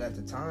 but at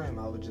the time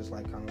I would just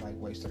like kind of like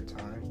waste her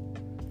time.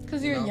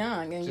 Because you're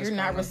young and you're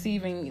not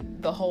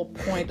receiving the whole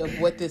point of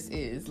what this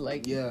is.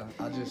 Like, yeah,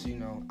 I just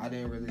I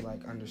didn't really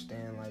like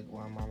understand like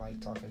why am I like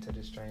talking to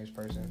this strange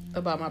person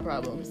about my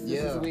problems.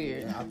 This is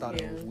weird. Yeah, I thought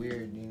it was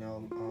weird.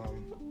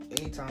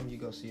 Anytime you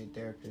go see a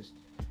therapist,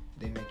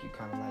 they make you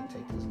kind of like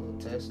take this little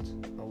test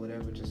or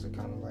whatever just to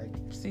kind of like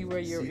see where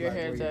your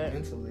head's at.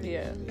 Mentally, you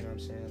know what I'm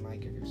saying?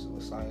 Like if you're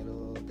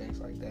suicidal, things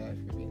like that,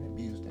 if you're being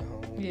abused at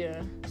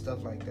home,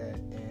 stuff like that.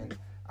 And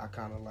I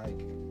kind of like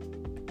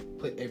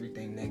put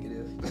everything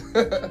negative.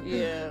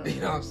 Yeah.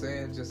 You know what I'm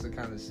saying? Just to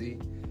kind of see.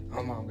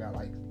 My mom got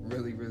like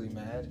really, really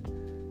mad,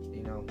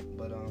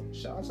 but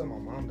shout out to my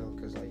mom though,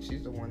 because like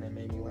she's the one that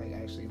made me like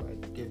actually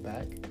like get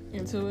back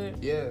into it.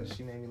 Yeah,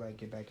 she made me like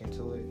get back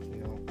into it.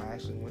 I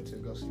actually went to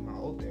go see my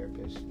old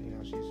therapist.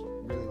 She's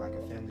really like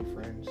a family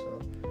friend,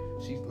 so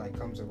she like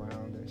comes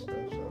around and stuff.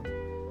 So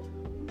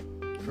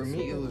For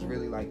me, it was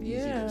really like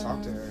easy to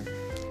talk to her.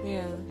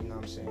 Yeah. You know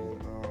what I'm saying?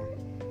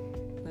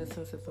 That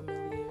sense of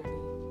familiarity.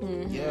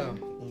 Mm-hmm. Yeah,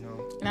 you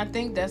know. And I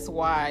think that's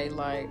why,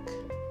 like,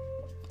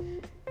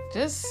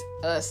 just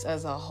us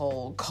as a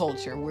whole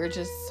culture, we're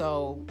just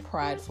so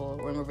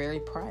prideful and we're very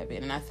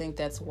private. And I think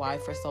that's why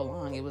for so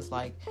long it was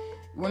like,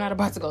 we're not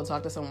about to go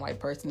talk to some white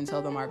person and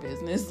tell them our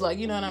business. Like,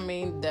 you know what I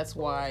mean? That's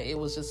why it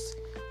was just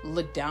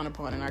looked down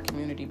upon in our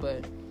community.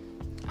 But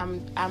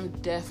I'm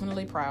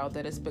definitely proud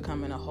that it's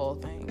becoming a whole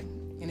thing.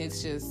 And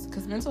it's just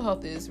because mental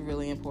health is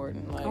really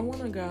important. Like, I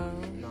want to go.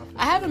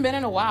 I haven't been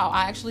in a while.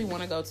 I actually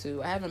want to go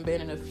too. I haven't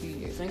been in a few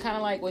years. And kind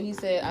of like what he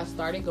said, I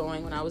started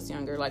going when I was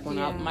younger. Like when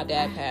my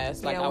dad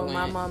passed. Like when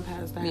my mom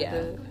passed, I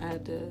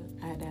had to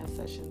have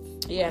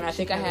sessions. Yeah, and I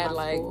think I had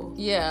like school.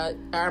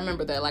 I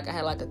remember that. Like I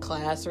had like a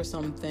class or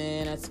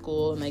something at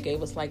school, and they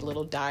gave us like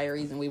little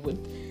diaries, and we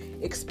would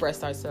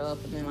express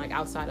ourselves. And then like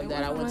outside of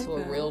that, I went to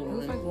a real one. It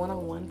was like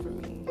 1-on-1 for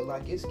me. But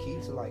like it's key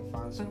to like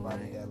find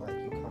somebody that like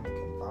you kind of can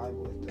vibe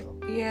with though.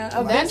 Yeah,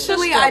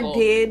 eventually I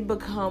did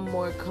become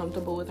more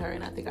comfortable with her,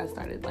 and I think I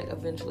started like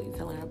eventually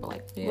telling her about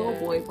like little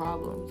boy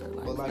problems or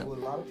like. But like what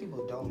a lot of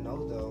people don't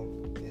know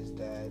though is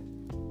that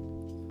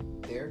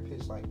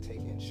therapists like take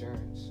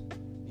insurance.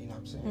 You know what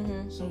I'm saying?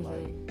 Mm-hmm. So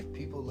like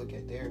people look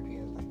at therapy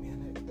and like,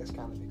 man, that's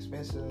kind of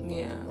expensive.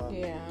 Yeah.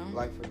 Yeah.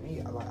 Like for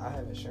me, I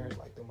have insurance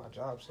like through my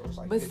job, so it's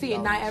like. But see,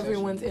 not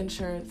everyone's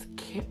insurance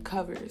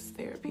covers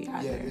therapy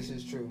either. Yeah, this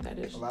is true. That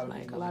is a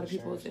lot of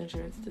people's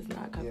insurance does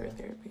not cover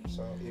therapy.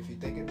 So if you're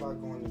thinking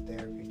about going to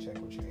therapy, check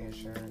with your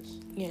insurance.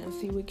 Yeah,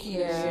 see what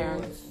care. Yeah.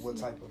 What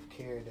type of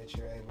care that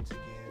you're able to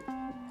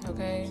get.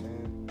 Okay. You know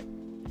what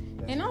I'm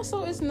saying? And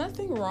also, it's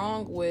nothing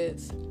wrong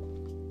with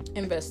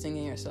investing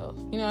in yourself.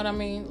 You know what I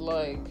mean?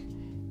 Like,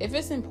 if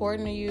it's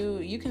important to you,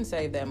 you can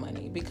save that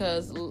money.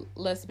 Because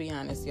let's be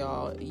honest,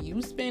 y'all,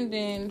 you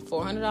spending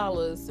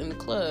 $400 in the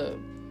club,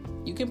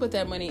 you can put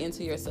that money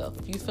into yourself.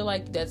 If you feel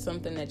like that's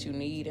something that you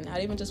need, and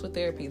not even just with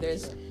therapy,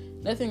 there's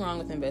nothing wrong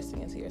with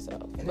investing into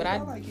yourself. And but it's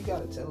not like you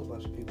gotta tell a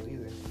bunch of people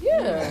either.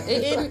 Yeah,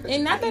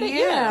 and not that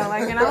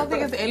like, and I don't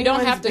think it's anyone's you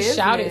don't have to business.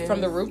 Shout it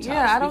from the rooftops.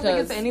 Yeah, I don't think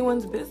it's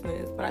anyone's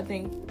business, but I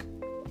think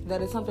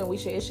that is something we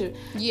should. It should.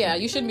 Yeah,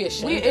 you shouldn't be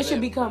ashamed. It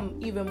should become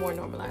even more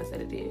normalized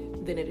than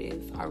it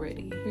is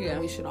already. Yeah, and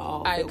we should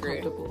all feel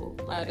comfortable.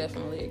 Like, I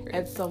definitely agree.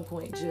 At some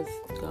point, just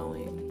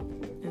going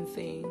and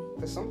seeing.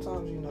 Because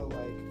sometimes, you know,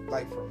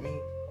 like for me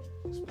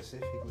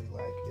specifically,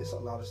 like it's a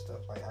lot of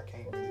stuff like I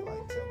can't really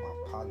like tell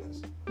my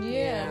partners.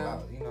 Yeah.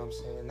 About, you know what I'm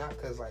saying? Not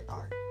because like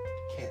I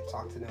can't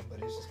talk to them,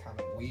 but it's just kind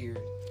of weird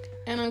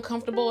and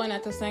uncomfortable, and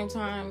at the same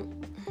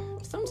time,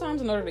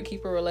 sometimes in order to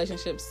keep a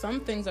relationship, some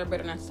things are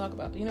better not to talk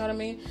about. You know what I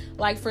mean?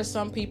 Like for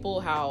some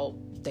people, how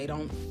they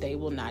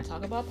will not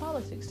talk about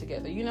politics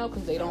together, you know,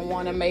 because they don't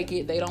want to make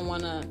it, they don't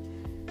want to,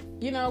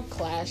 you know,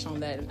 clash on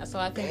that. So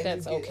I think and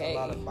that's you get okay. a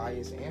lot of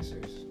biased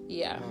answers.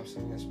 Yeah. You know what I'm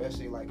saying?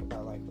 Especially like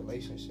about like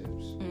relationships.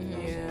 Mm-hmm. You know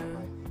what I'm saying?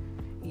 Like,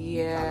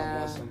 yeah. I don't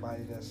want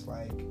somebody that's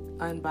like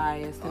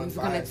unbiased and is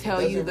going to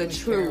tell you the really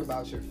truth care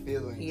about your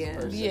feelings. Yeah.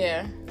 Per se.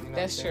 Yeah. You know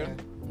that's true.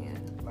 Yeah.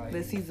 Like,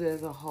 but Caesar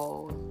as a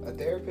whole. A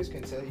therapist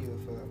can tell you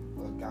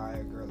if a guy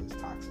or girl is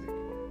toxic. You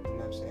know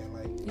what I'm saying?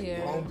 Like, yeah.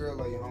 your homegirl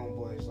or your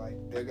homeboy is like,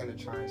 they're going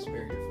to try and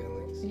spare your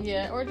feelings.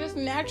 Yeah, or just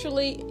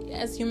naturally,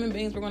 as human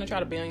beings, we're going to try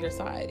to be on your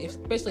side,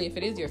 especially if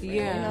it is your friend,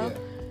 you know?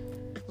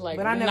 Like,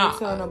 but I never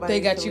tell nobody they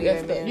got you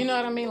effed up. You know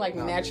what I mean? Like,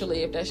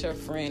 naturally, if that's your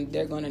friend,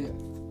 they're going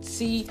to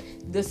see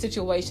the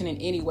situation in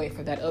any way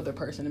for that other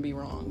person to be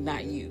wrong,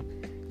 not you.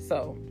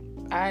 So,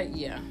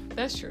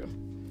 that's true.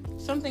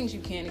 Some things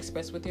you can't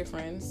express with your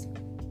friends.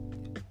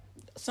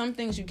 Some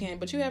things you can,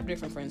 but you have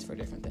different friends for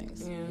different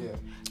things. Yeah.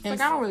 And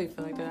like, I don't really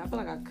feel like that. I feel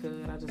like I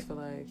could. I just feel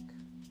like...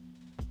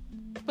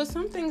 But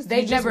some things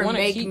they never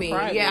make me.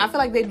 private. Yeah, I feel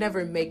like they'd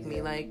never make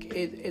me. Like,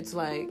 it's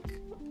like...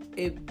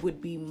 It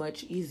would be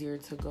much easier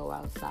to go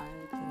outside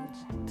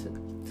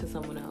and to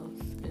someone else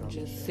and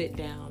just sit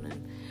down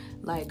and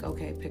like,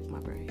 okay, pick my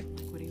brain.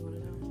 Like, what do you want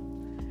to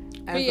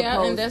know? But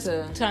yeah, and that's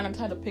trying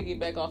to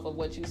piggyback off of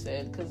what you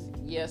said, because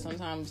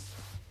sometimes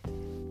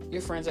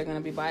your friends are going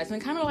to be biased,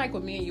 and kind of like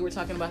what me and you were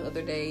talking about the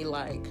other day,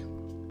 like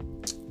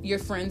your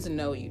friends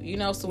know you, you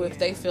know, so if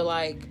they feel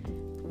like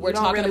we're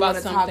talking about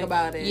something, talk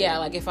about it. Yeah,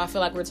 like if I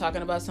feel like we're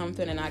talking about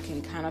something and I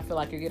can kind of feel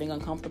like you're getting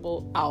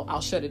uncomfortable, I'll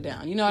shut it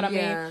down. You know what I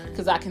mean?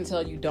 Because I can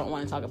tell you don't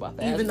want to talk about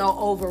that. Even though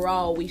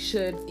overall we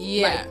should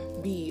like,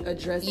 be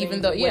addressing. Even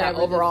though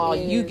overall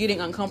you getting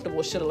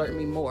uncomfortable should alert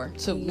me more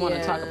to want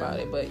to talk about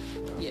it. But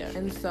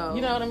and so you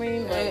know what I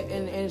mean? Like,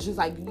 and it's just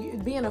like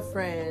being a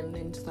friend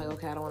and just like,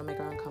 okay, I don't want to make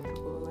her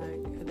uncomfortable.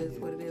 Like, it is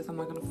what it is. I'm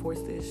not gonna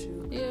force the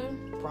issue. Yeah.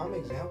 Prime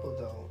example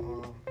though.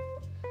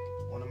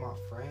 One of my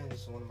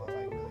friends, one of my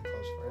like really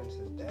close friends,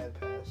 his dad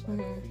passed like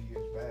a few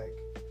years back.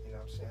 You know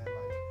what I'm saying?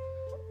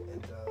 Like,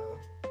 and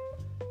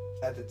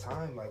at the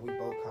time, like we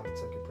both kind of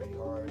took it pretty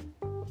hard.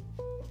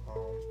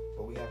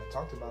 But we haven't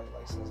talked about it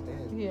like since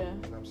then. Yeah. You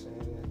know what I'm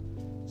saying?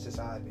 And since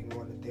I had been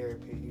going to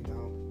therapy, you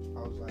know,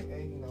 I was like,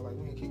 hey, you know, like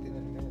we ain't kicked it in a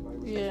minute. Like,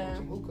 let's go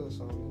some hookah or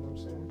something. You know what I'm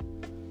saying?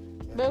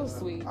 And, that was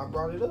sweet. I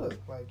brought it up,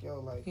 like,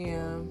 yo, like,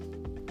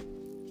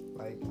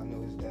 Like, I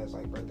knew his dad's,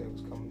 like, birthday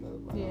was coming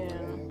up. Like, Yeah.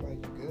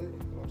 Like, you good?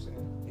 You know what I'm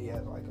saying? He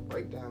had, like, a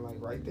breakdown,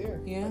 like, right there.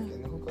 Yeah. Like,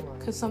 in the hookah line.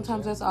 Because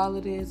sometimes that's all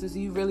it is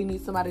you really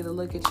need somebody to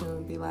look at you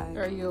and be like,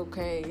 Are you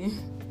okay?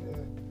 Yeah.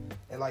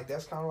 And, like,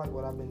 that's kind of, like,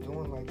 what I've been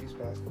doing, like, these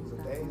past couple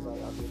of days.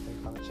 Like, I've just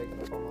been kind of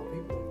checking up on my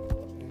people.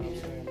 You know what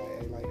I'm saying?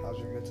 Like, hey, like, how's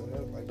your mental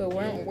health? Like, But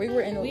we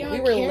were We all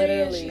literally carry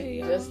that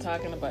shit, just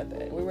talking about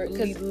that. We were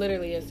we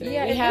literally yesterday.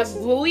 Yeah,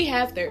 we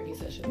have therapy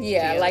sessions.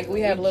 Yeah, together. like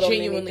we have little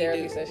mini genuinely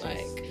therapy do.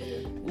 sessions. Like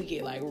we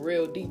get like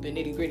real deep and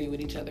nitty gritty with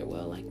each other.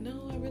 Well, like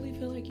no, I really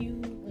feel like you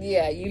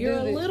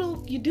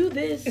do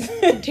this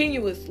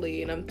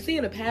continuously, and I'm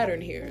seeing a pattern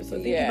here. So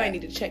I think you might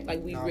need to check.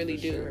 Like we really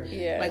do. Sure.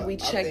 Yeah, like But we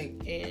check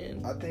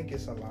in. I think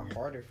it's a lot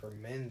harder for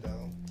men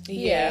though.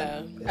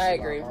 Yeah, It's I a lot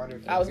agree. harder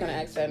for I was gonna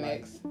men ask that to,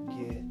 next. Like,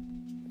 get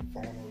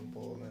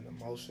vulnerable and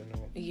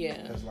emotional.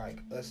 Yeah. Because like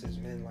us as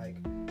men, like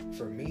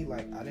for me,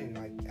 like I didn't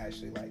like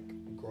actually like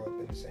grow up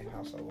in the same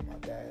household with my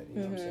dad.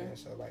 You know what I'm saying?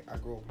 So like I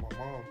grew up with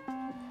my mom.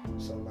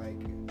 So like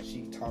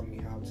she taught me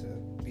how to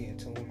be in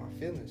tune with my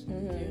feelings. You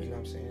know what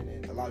I'm saying?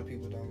 And a lot of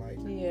people don't like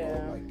grow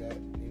up like that.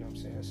 You know what I'm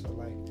saying? So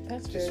like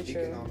That's just very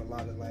speaking true. on a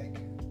lot of like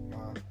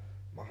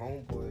my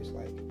homeboys,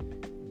 like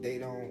they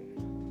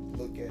don't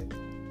look at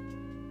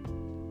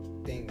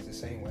things the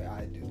same way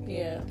I do.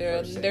 Yeah,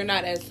 they're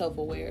not as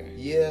self-aware.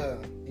 Yeah,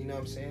 you know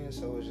what I'm saying?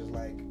 So it's just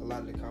like a lot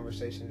of the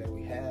conversation that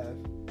we have,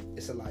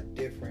 it's a lot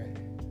different.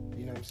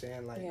 You know what I'm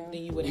saying? Like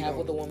than you would have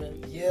with a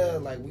woman. Yeah,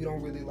 like we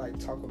don't really like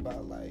talk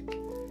about like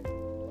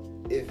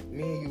if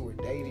me and you were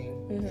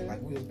dating and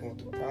like we was going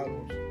through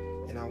problems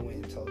and I went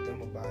and told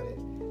them about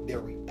it, their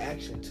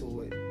reaction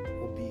to it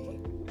would be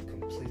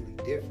completely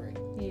different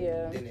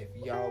than if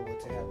y'all were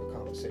to have a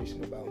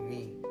conversation about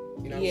me.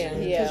 You know what I'm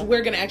saying? Because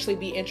we're gonna actually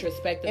be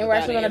introspective, and we're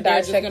actually gonna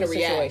dissect the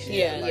react. situation.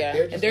 Yeah.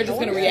 And they're just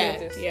gonna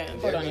react. Yeah.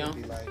 Hold on, y'all.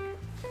 Be like,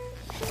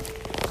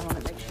 I want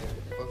to make sure.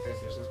 fuck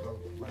that, just go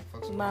like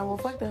fuck some Well,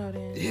 fuck the hoe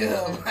then.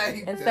 Yeah,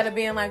 like Instead of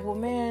being like, well,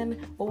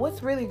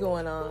 what's really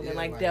going on, and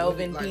like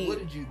delving deep. What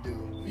did you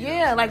do?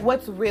 Yeah, like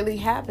what's really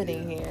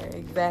happening here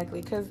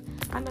exactly? Because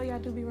I know y'all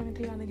do be running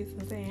to y'all niggas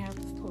and saying half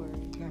the story.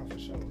 No, for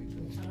sure we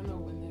do. I don't know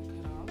when they're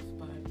cut off,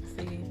 but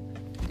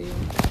see,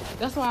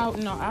 that's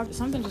why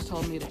something just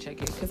told me to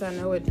check it because I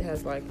know it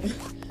has like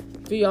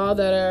for y'all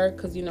that are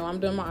because I'm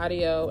doing my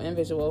audio and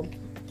visual,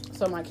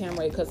 so my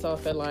camera cuts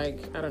off at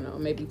like I don't know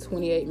maybe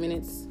 28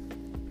 minutes.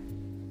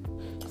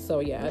 So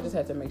yeah, I just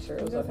had to make sure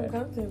it was okay.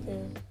 Content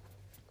there.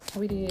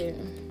 We did,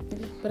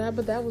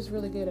 but that was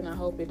really good, and I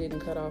hope it didn't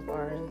cut off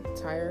our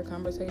entire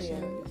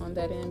conversation on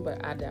that end.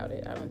 But I doubt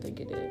it. I don't think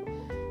it did.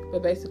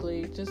 But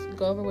basically, just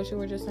go over what you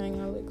were just saying,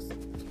 Alex.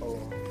 Oh,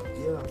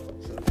 yeah.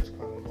 So just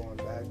kind of going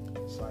back,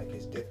 it's like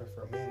it's different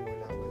for men. We're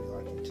not really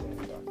like in tune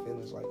with our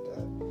feelings like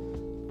that. You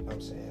know what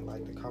I'm saying?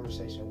 Like the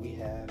conversation we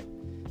have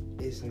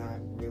is not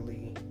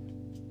really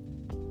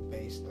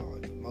based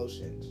on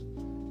emotions.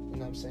 You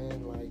know what I'm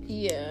saying? Like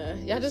Yeah,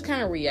 y'all just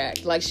kind of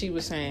react, like she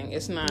was saying.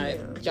 It's not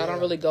y'all don't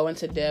really go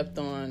into depth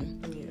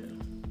on.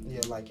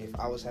 Yeah, like if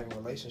I was having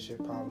relationship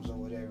problems or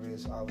whatever,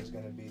 it's always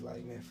gonna be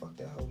like, man, fuck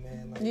that hoe,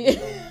 man. Like,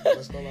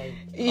 let's go like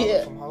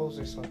call some hoes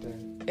or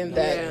something. And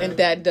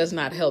that does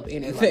not help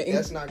anything.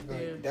 And,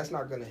 like, that's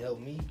not gonna help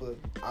me, but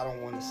I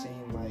don't want to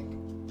seem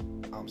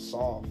like I'm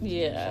soft.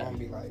 Yeah. So I'm gonna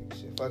be like,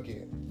 shit, fuck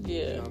it. Yeah.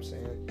 You know what I'm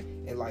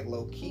saying? And like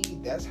low key,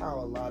 that's how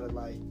a lot of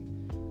like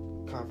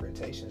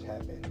confrontations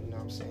happen. You know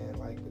what I'm saying?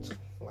 Like between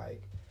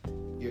like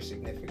your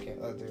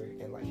significant other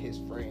and like his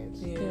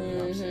friends. You know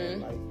what I'm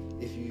saying?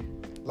 Like if you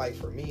like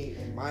for me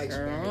in my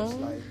experience,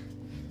 like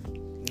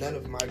none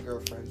of my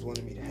girlfriends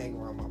wanted me to hang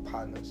around my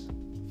partners.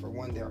 For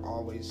one, they're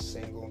always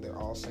single. They're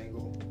all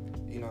single.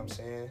 You know what I'm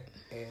saying?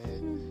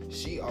 And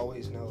she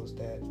always knows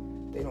that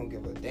they don't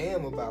give a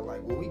damn about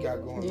like what we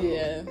got going on.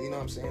 Yeah. You know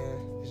what I'm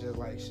saying? It's just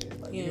like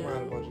shit. Like you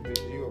around a bunch of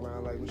bitches, you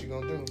around like what you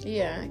gonna do?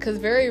 Yeah, because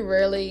very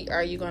rarely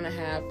are you gonna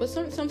have, but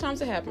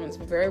sometimes it happens.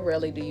 But very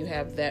rarely do you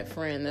have that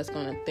friend that's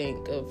gonna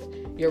think of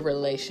your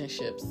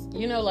relationships.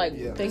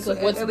 Think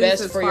of what's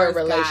best for your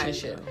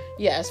relationship. Guys,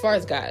 yeah, as far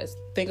as guys,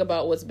 think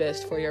about what's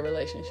best for your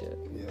relationship.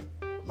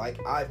 Yeah.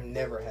 Like I've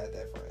never had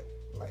that friend.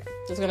 Like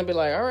it's gonna be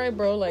like, all right,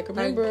 bro. Like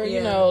remember,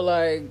 come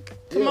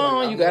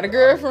on, like, you got a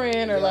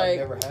girlfriend or like.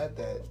 I've never had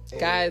that. And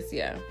guys,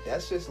 yeah.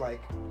 That's just like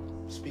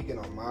speaking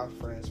on my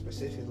friends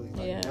specifically.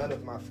 Like none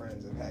of my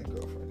friends have had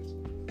girlfriends.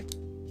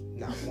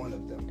 Not one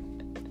of them.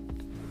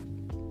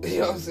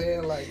 You know what I'm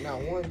saying? Like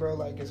not one, bro.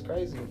 Like it's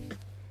crazy.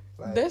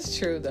 Like, that's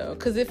true though,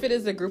 because if it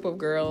is a group of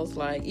girls,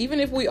 like even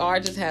if we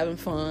are just having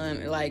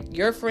fun, like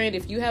your friend,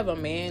 if you have a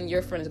man,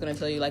 your friend is gonna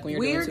tell you like when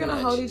you're doing too much. We're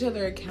gonna hold each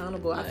other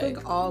accountable. I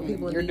think all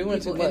people you're doing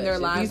too much in their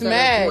lives. He's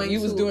mad. Going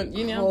you was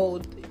doing,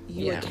 hold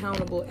you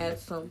accountable at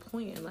some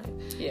point in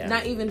life.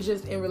 Not even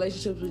just in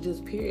relationships, but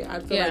just period. I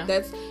feel like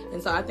that's,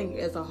 and so I think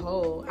as a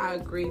whole, I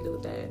agree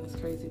with that, and it's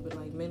crazy, but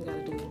like men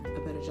gotta do a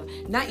better job.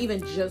 Not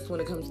even just when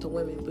it comes to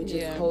women, but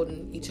just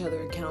holding each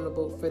other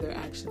accountable for their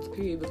actions,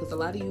 period. Because a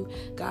lot of you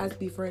guys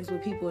be friends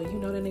with people and you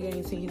know that nigga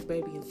ain't seen his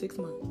baby in 6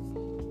 months.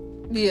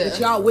 Yeah. But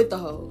y'all with the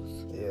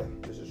hoes. Yeah,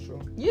 this is true.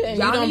 true. Yeah, and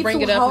y'all you don't need bring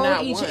to it up hold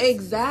not each once.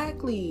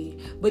 exactly.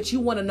 But you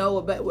want to know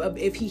about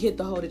if he hit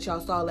the hole that y'all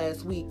saw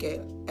last week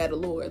at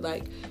Allure.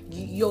 Like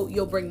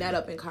you'll bring that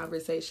up in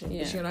conversation.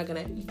 Yeah. But you're not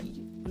gonna.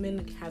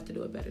 Men have to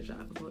do a better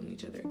job of holding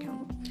each other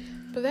accountable.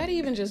 But that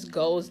even just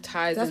ties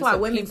That's into why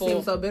women people.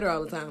 seem so bitter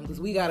all the time, because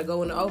we gotta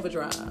go into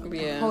overdrive.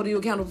 Yeah. Holding you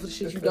accountable for the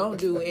shit you don't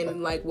do,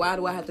 and like, why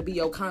do I have to be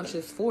your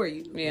conscience for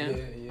you?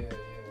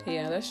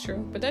 Yeah, that's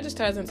true. But that just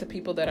ties into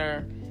people that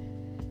are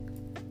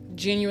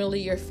genuinely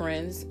your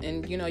friends,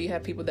 and you know, you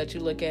have people that you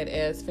look at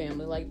as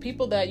family, like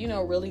people that, you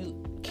know, really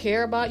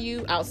care about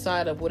you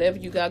outside of whatever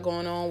you got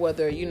going on,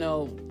 whether you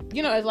know,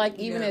 like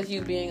even as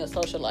you being a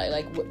socialite,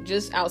 like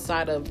just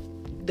outside of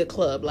the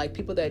club, like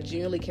people that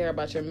genuinely care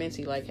about your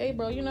mentee, like, hey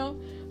bro, you know,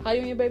 how you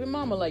and your baby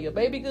mama, like your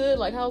baby good,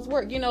 like how's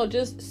work, you know,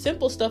 just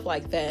simple stuff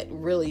like that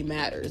really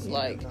matters.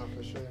 Like, No,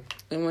 for sure.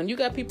 and when you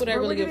got people that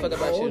really give a fuck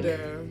about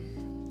you,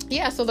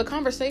 yeah, so the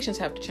conversations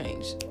have to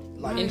change,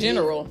 Like in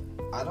general.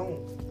 I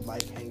don't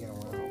like hanging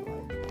around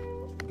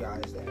like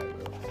guys that have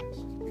girlfriends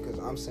because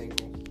I'm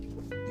single.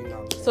 You know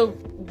what I'm saying? So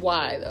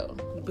why though?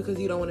 Because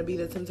you don't want to be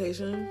the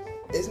temptation?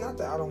 It's not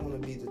that I don't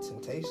want to be the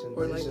temptation,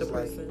 Or but like it's the just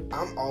like person.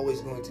 I'm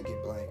always going to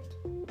get blamed.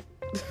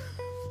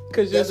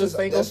 Because you're That's just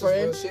single that's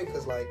friend. Just real shit.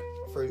 Because like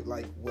for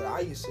like what I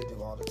used to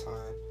do all the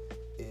time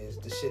is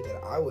the shit that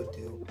I would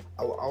do.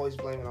 I would always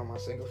blame it on my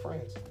single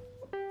friends.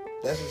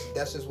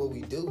 That's just what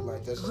we do.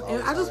 Like that's just.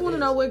 And I just want to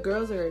know what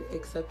girls are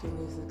accepting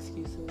these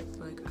excuses.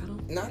 Like, I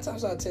don't. 9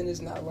 times out of 10, it's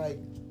not like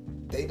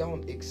they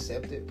don't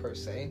accept it per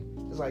se.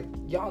 It's like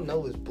y'all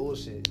know it's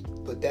bullshit,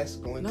 but that's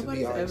going to be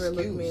Nobody's our ever excuse.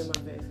 looked me in my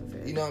face and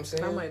said, You know what I'm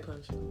saying? I might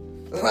punch you.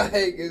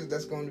 Like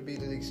that's going to be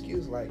the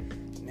excuse. Like,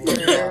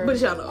 man, But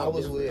y'all know I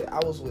was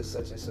with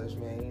such and such,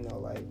 man. You know,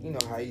 like you know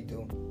how you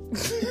do.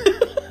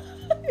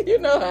 You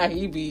know how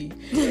he be.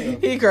 Yeah.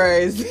 He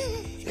crazy.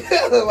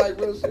 Like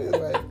real shit.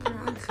 Like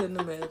I couldn't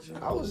imagine.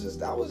 I was just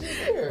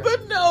there.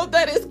 But no,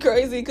 that is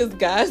crazy because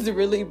guys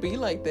really be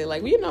like that.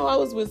 Like, you know, I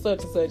was with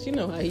such and such. You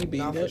know how he be.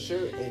 Nah, for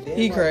sure. And then,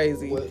 He like,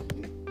 crazy. What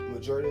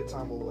majority of the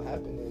time what will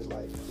happen is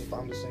like if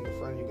I'm the single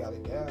friend, you got a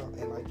gal,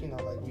 and like you know,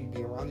 like we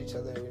be around each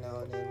other every now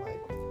and then,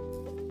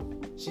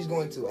 like she's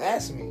going to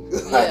ask me,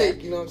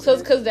 like you know what I'm saying?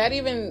 Because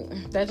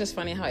that's just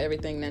funny how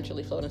everything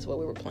naturally flowed into what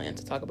we were planning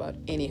to talk about.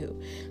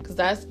 Anywho, because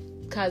that's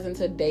ties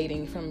into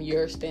dating from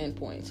your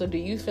standpoint. So do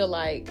you feel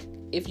like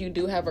if you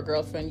do have a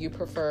girlfriend, you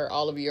prefer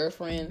all of your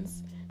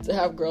friends to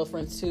have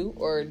girlfriends too,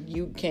 or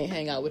you can't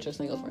hang out with your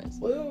single friends?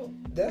 Well,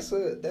 that's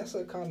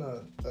a kind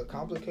of a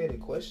complicated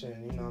question.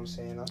 You know what I'm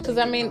saying? Because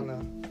I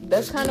mean,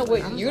 that's kind of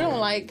what you don't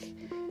like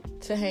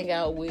to hang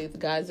out with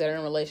guys that are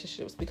in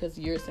relationships because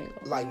you're single.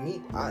 Like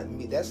me,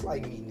 that's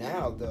like me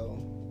now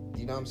though.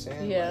 You know what I'm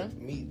saying? Yeah.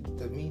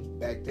 Like me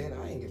back then,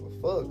 I ain't give a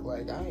fuck.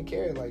 Like I ain't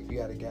care. Like if you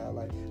got a guy,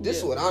 like this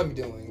is what I'm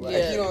doing. Like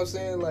you know what I'm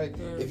saying? Like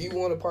if you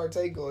want to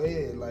partake, go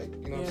ahead. Like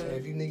you know what I'm saying?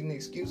 If you need an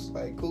excuse,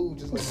 like cool,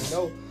 just let me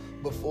know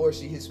before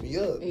she hits me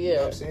up. You know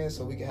what I'm saying?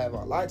 So we can have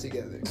our life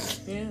together.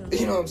 Yeah.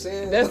 You know what I'm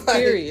saying? That's like,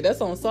 period.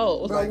 That's on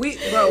soul. Bro,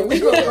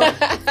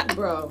 Like-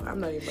 bro, I'm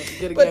not even about to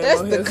get a But game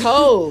that's on the his.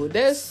 code.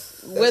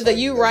 That's whether like-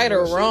 you that's right or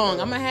real shit, wrong.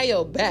 though. I'm gonna have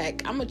your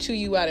back. I'm gonna chew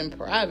you out in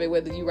private,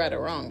 whether you right or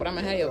wrong. But I'm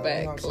gonna have your you know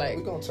what back. I'm saying? Like,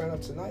 We're gonna turn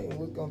up tonight and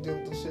we're gonna deal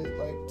with this shit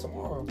like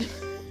tomorrow.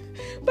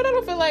 but I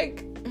don't feel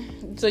like.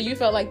 So you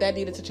felt like that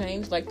needed to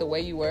change, like the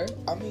way you were.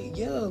 I mean,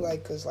 yeah,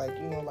 like, cause like,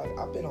 you know, like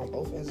I've been on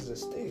both ends of the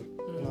stick.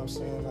 You know what I'm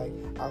saying?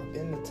 Like, I've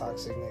been the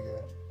toxic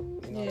nigga.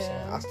 You know what I'm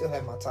saying? I still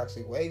have my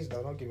toxic ways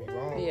though, don't get me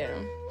wrong. Yeah.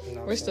 You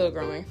know what We're I'm still saying?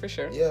 growing for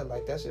sure. Yeah,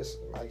 like that's just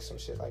like some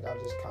shit like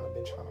I've just kind of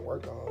been trying to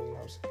work on, you know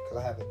what I'm saying? Cause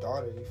I have a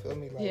daughter, you feel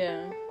me? Like,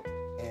 Yeah.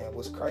 And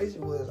what's crazy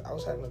was I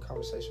was having a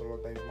conversation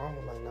with my baby mama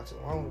like not too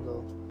long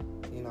ago.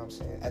 You know what I'm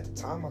saying? At the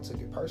time I took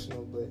it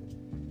personal, but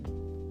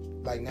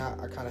like now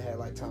I kind of had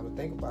like time to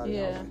think about it.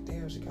 Yeah. And I was like,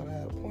 damn, she kind of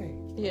had a point. You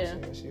know Yeah.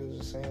 what I'm saying? She was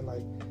just saying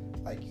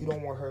like you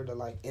don't want her to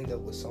like end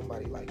up with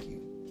somebody like you.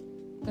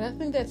 But I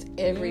think that's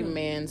every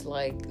man's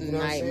like You know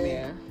what I'm saying?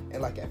 nightmare.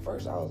 And like at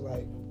first I was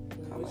like,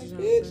 I'm like, you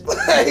bitch, know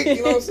like you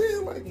know what I'm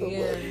saying? Like,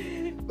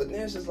 Yeah. but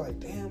then it's just like,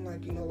 damn,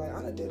 like you know, like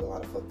I done did a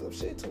lot of fucked up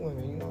shit to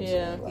women. You know what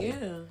Yeah. I'm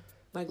saying? Like,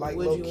 Like, like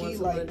would low you key, want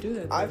someone like to do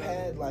that? I've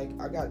had like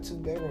I got 2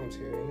 bedrooms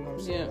here. You know what I'm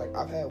saying? Yeah. Like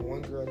I've had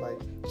one girl like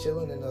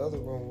chilling in the other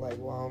room, like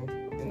while I'm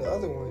in the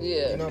other one.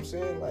 Yeah. You know what I'm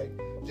saying? Like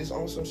just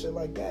on some shit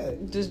like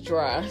that. Just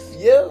dry.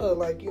 Yeah,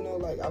 like you know,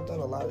 like I've done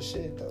a lot of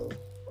shit though.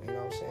 You know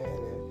what I'm saying?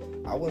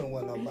 And I wouldn't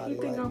want And nobody you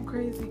think like. I'm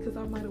crazy because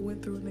I might have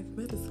went through a next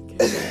medicine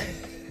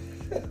cabinet.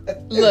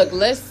 Look,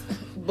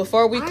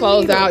 before we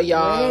close out,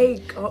 y'all.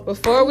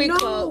 Before we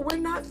close, we're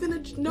not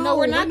finna. No,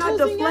 we're not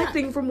closing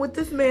deflecting from what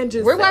this man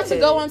just. we're about to said.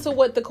 go on to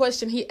what the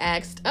question he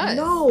asked us.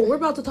 No, we're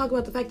about to talk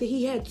about the fact that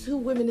he had 2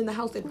 women in the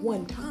house at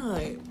one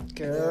time.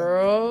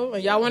 Girl,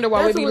 and y'all wonder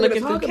why That's we be what we're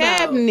looking gonna through talk about.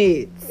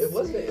 cabinets. It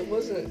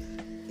wasn't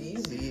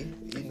easy,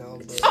 you know.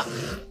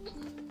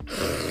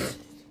 But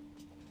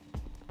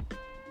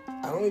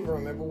I don't even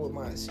remember what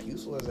my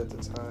excuse was at the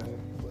time,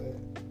 but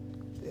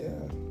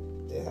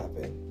yeah, it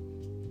happened.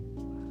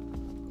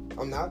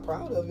 I'm not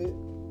proud of it,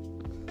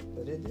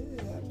 but it did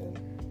happen.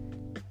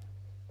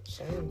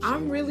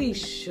 I'm really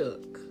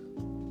shook.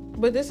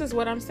 But this is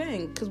what I'm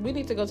saying, because we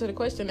need to go to the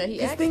question that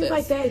he asked us. Things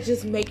like that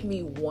just make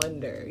me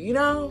wonder, you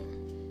know?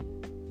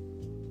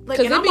 Like,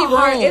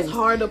 because it's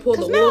hard to pull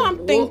the wool. Now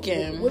I'm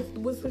thinking.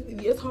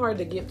 It's hard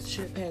to get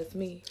shit past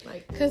me.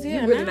 Like, because you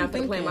really not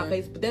gonna play in my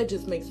face, but that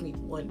just makes me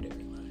wonder.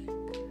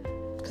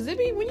 Because it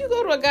be when you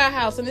go to a guy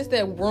house and it's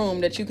that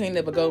room that you can't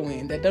never go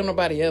in, that don't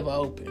nobody ever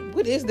open.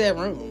 What is that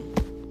room?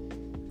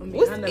 I mean,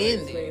 what's in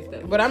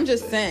it? But I'm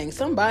just saying,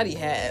 somebody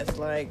has,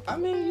 like. I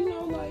mean, you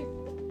know, like,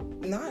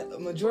 not a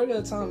majority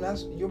of the time.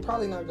 You're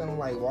probably not gonna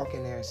like walk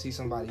in there and see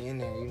somebody in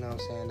there. You know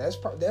what I'm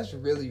saying? That's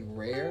really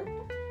rare.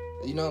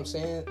 You know what I'm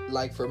saying?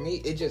 Like for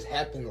me, it just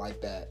happened like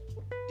that.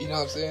 You know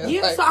what I'm saying?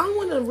 Yeah. Like, so I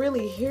want to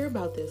really hear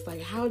about this.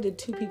 Like, how did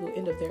two people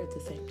end up there at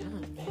the same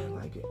time? Man,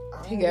 like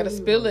you gotta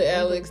spill it,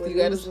 Alex. You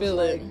gotta spill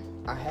it.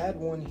 I had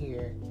one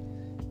here,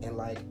 and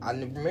like I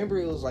remember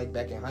it was like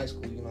back in high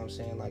school. You know what I'm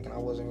saying? Like, and I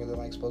wasn't really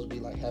like supposed to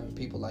be like having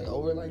people like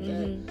over like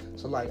that.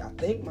 So like I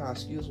think my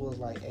excuse was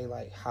like, hey,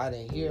 like hide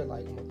in here,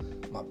 like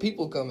my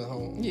people coming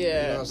home. Yeah.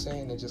 You know what I'm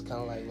saying? And just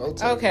kind of like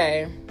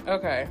rotate.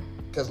 Okay.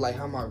 Cause like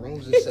how my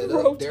rooms are set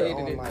up, they're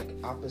on like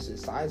opposite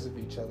sides of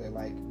each other,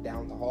 like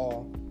down the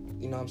hall.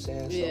 You know what I'm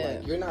saying? So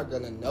like you're not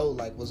gonna know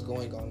like what's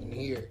going on in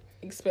here.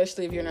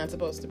 Especially if you're not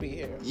supposed to be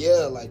here.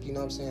 Yeah, like you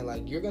know what I'm saying?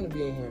 Like you're gonna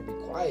be in here and be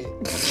quiet.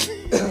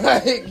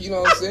 Like, you know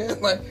what I'm saying?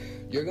 Like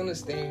you're gonna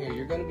stay in here,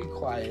 you're gonna be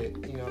quiet,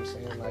 you know what I'm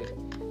saying? Like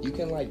you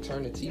can like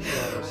turn the TV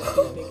on or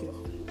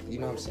something. You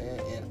know what I'm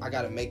saying? And I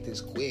gotta make this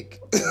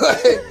quick.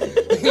 Like,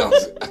 you know what I'm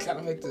saying? I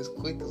gotta make this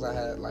quick because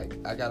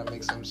I gotta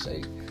make some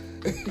shake.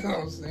 You know what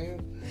I'm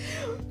saying?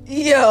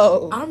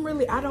 Yo,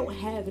 I don't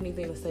have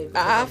anything to say.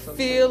 I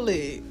feel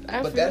it.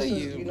 But that's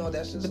just, you know,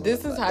 that's just. But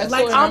this is high school.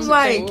 Like I'm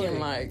like,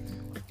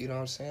 you know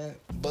what I'm saying?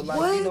 But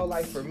like, you know,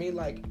 like for me,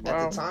 like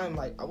at the time,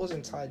 like I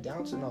wasn't tied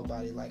down to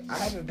nobody. Like I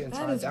haven't been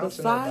tied down to nobody.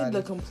 Beside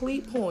the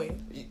complete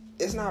point.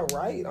 It's not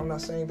right. I'm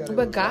not saying that.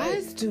 But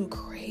guys do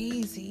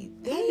crazy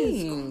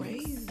things. That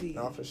is crazy.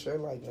 No, for sure.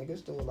 Like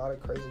niggas do a lot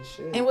of crazy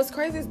shit. And what's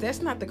crazy is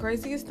that's not the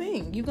craziest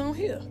thing you gonna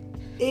hear.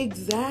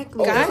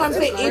 Exactly. That's what I'm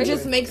saying. It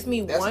just makes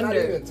me wonder. That's not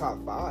even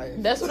top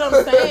 5. That's what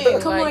I'm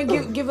saying. Come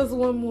on, give us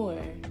one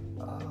more.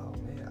 Oh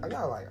man, I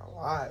got like a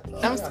lot.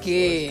 I'm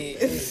scared.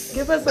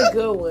 Give us a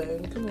good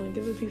one. Come on,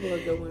 give the people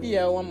a good one.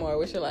 Yeah, one more.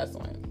 What's your last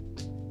one?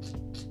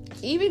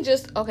 Even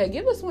just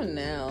give us one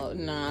now.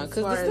 Nah,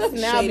 because the stuff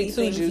now be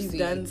too juicy.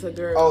 Done to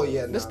girls. Oh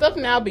yeah, the stuff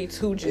now be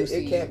too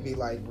juicy. It can't be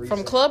like recent.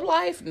 From club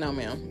life. No,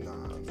 ma'am. No.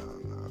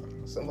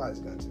 Somebody's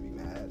going to be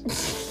mad.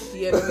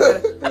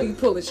 Yeah, you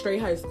pull it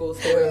straight high school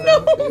story.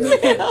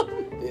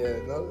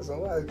 No,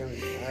 somebody's gonna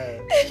be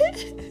mad.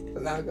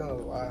 I'm not gonna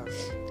lie.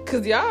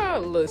 Cause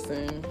y'all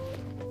listen,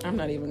 I'm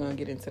not even gonna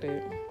get into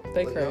that.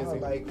 They but crazy. No,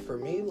 like for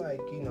me,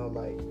 like you know,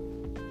 like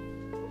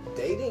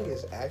dating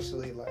is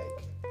actually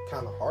like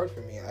kind of hard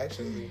for me.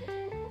 Actually,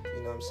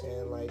 you know what I'm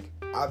saying? Like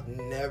I've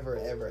never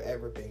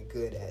ever been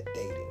good at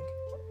dating.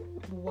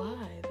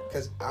 Why?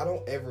 Because I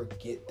don't ever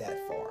get that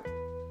far.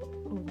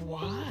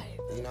 Why?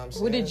 You know what I'm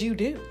saying? What did you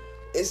do?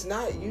 It's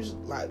not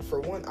usually, like,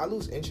 for one, I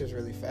lose interest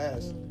really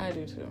fast. I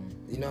do too.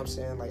 You know what I'm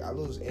saying? Like, I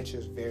lose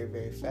interest very,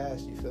 very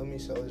fast. You feel me?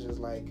 So it's just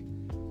like,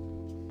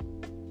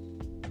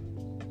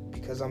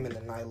 because I'm in the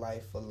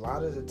nightlife, a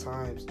lot of the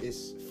times,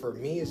 for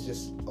me, it's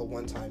just a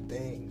one-time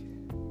thing.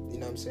 You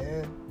know what I'm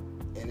saying?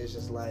 And it's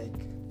just like,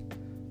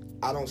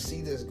 I don't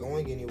see this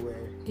going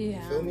anywhere.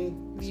 Yeah. You feel me?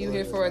 You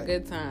here for a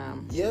good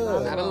time. Yeah.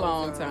 Not a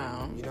long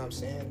time. You know what I'm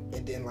saying?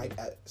 And then, like,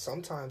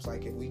 sometimes,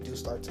 like, if we do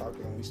start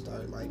talking and we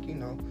start, like, you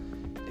know,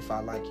 if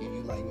I like you,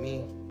 you like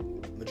me,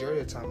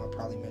 majority of the time I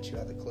probably met you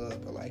at the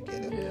club or, like,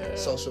 at a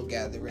social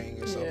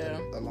gathering or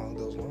something along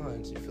those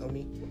lines. You feel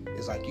me?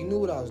 It's like, you knew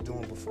what I was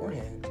doing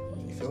beforehand.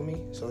 You feel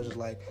me? So it's just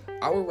like,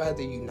 I would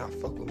rather you not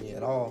fuck with me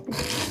at all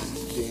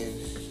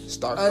than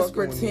start fucking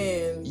with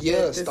me.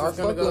 Yeah, start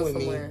fucking with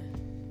me.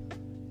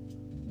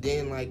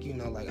 Then, like, you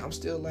know, like, I'm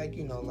still, like,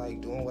 you know,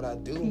 like, doing what I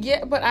do.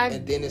 Yeah, but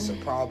and then it's a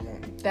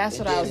problem. That's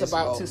what I was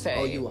about to say.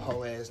 Oh, you a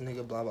hoe ass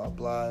nigga, blah, blah,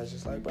 blah. It's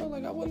just like, bro,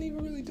 like, I wasn't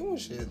even really doing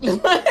shit.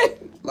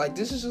 Like,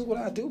 this is just what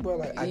I do, bro.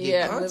 Like, I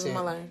get content. Living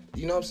my life.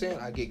 You know what I'm saying?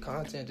 I get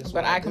content. This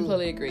but I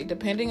completely agree.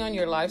 Depending on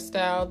your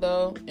lifestyle,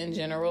 though, in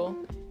general,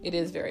 it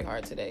is very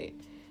hard to date.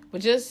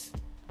 But just...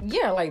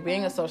 yeah, like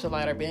being a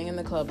socialite, being in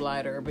the club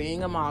light, or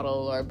being a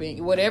model, or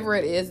being whatever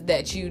it is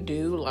that you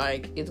do,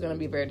 like, it's going to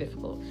be very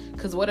difficult.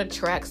 Because what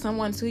attracts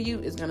someone to you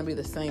is going to be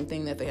the same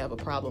thing that they have a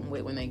problem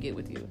with when they get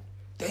with you.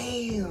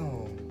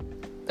 Damn.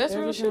 That's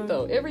real shit,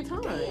 though. Every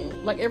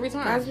time. Like, every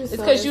time. It's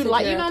because you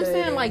like, you know what I'm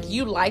saying? Like,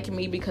 you like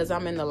me because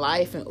I'm in the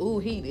life, and ooh,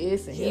 he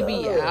this, and he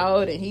be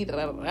out, and he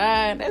da-da-da-da,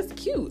 and that's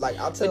cute. Like,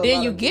 I'll tell but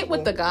then you get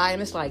with the guy,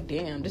 and it's like,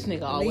 damn, this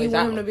nigga always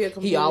out.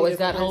 He always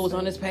got hoes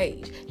on his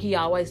page. He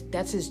always,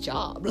 that's his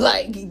job.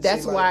 Like,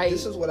 that's why.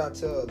 This is what I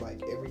tell,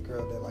 like, every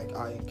girl that, like,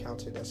 I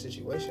encountered that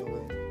situation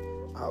with.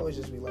 I always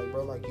just be like,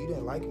 bro, like, you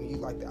didn't like me. You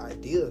like the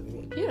idea of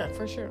me. Yeah,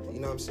 for sure. You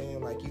know what I'm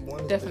saying? Like, you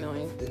wanted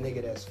definitely the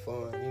nigga that's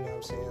fun. You know what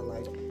I'm saying?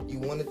 Like, you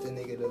wanted the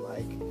nigga to,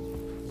 like,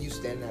 you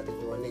standing at the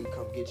door, nigga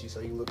come get you so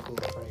you look cool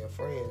in front of your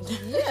friends.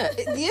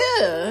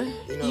 Yeah.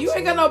 You know You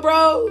ain't got no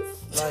bros.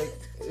 Like,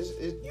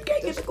 you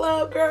can't get the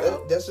club,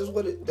 girl. That's just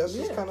what it. That's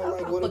just kind of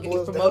like what it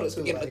boils down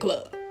to. Get the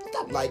club.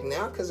 Like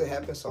now, because it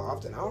happens so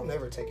often, I don't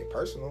ever take it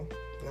personal.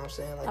 You know what I'm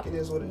saying? Like it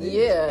is what it is.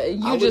 Yeah,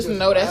 you just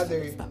know that.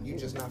 You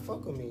just not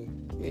fuck with me.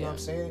 You know what I'm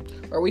saying?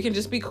 Or we can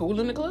just be cool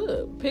in the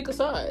club. Pick a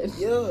side.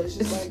 Yeah, it's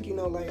just like, you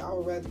know, like I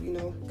would rather, you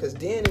know, because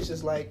then it's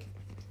just like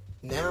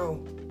now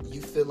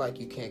you feel like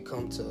you can't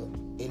come to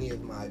any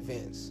of my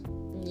events.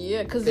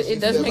 Yeah, because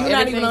it does make like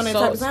everything on that so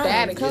type of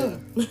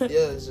time. static.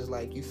 Yeah, it's just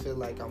like you feel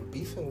like I'm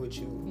beefing with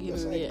you.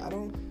 It's like I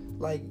don't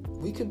like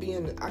I could be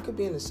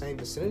in the same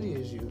vicinity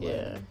as you.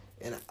 Like,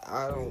 and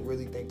I don't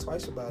really think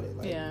twice about it.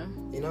 Like, you know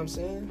what I'm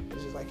saying?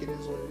 It's just like it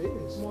is what it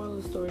is. Moral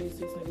of the story is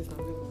these niggas don't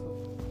give a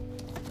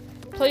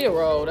fuck. Play your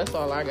role. That's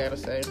all I gotta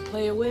say.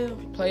 Play it well.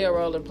 Play your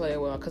role and play it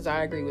well. Because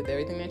I agree with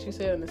everything that you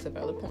said, and it's a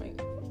valid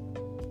point.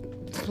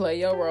 Play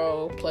your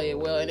role, play it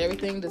well, and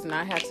everything does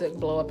not have to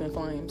blow up in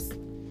flames.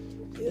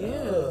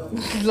 Yeah.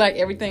 Like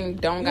everything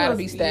don't gotta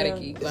be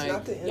staticky. Yeah.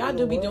 Like y'all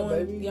do be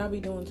doing, y'all be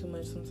doing too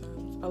much sometimes.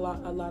 A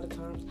lot of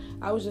times.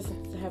 I was just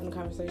having a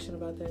conversation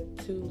about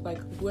that too. Like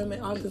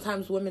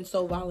oftentimes women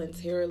so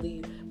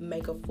voluntarily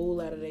make a fool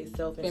out of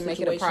themselves and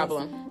make it a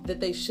problem that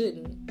they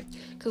shouldn't.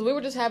 Because we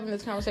were just having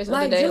this conversation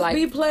like, today. Just like,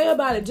 be play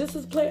about it. Just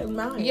as play.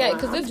 Yeah,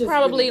 because it's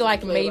probably really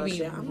like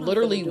maybe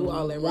literally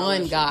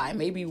one guy,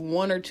 maybe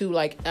one or two,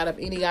 like out of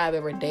any guy I've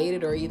ever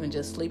dated or even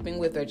just sleeping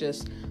with or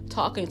just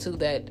talking to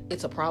that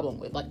it's a problem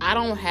with. Like, I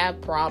don't have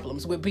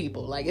problems with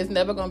people. Like, it's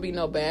never gonna be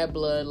no bad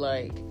blood.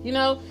 Like, you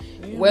know,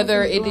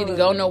 whether it didn't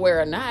go nowhere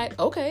or not,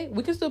 okay,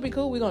 we can still be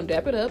cool. We're gonna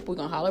dap it up. We're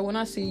gonna holler when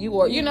I see you,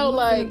 or you know,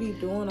 like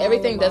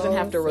everything doesn't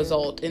have to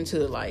result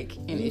into like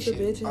an issue.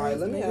 All right,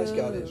 let me ask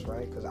y'all this,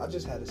 right? Because I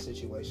just had a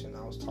situation.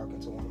 I was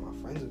talking to one of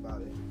my friends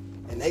about it,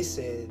 and they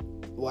said,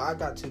 well, I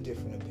got two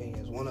different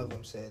opinions. One of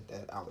them said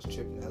that I was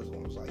tripping. The other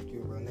one was like,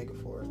 you're a real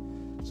nigga for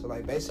it. So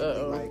like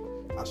basically, like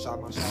I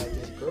shot my shot at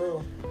this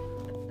girl.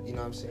 You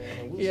know what I'm saying?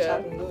 And we was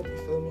chopping it up, you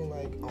feel me?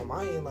 Like, on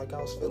my end, like,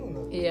 I was feeling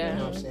her. Yeah. You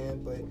know what I'm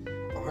saying?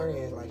 But on her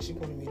end, like, she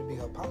wanted me to be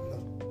her partner.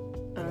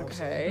 You know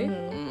okay.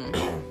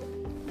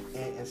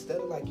 And instead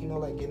of, like, you know,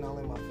 like, getting all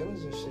in my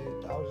feelings and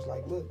shit, I was just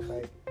like, look,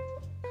 like,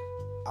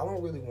 I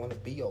don't really want to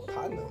be your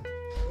partner.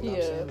 You know what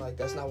I'm saying? Like,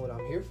 that's not what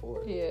I'm here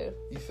for. Yeah.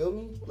 You feel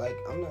me? Like,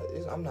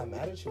 I'm not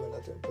mad at you or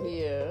nothing. But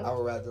I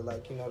would rather,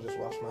 like, you know, just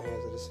wash my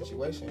hands of the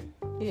situation.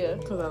 Yeah.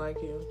 Because I like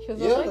you.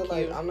 Yeah,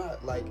 like, I'm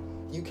not, like,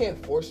 you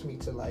can't force me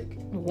to, like,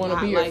 want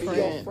to be your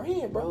friend,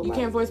 bro. You like,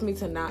 can't force me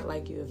to not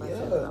like you if I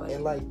said I like you.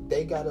 And, like,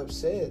 they got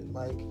upset.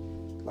 Like,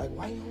 why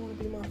you don't want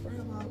to be my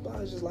friend? Blah, blah.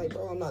 It's just like,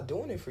 bro, I'm not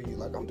doing it for you.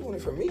 Like, I'm doing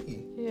it for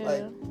me. Yeah.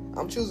 Like,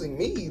 I'm choosing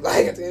me.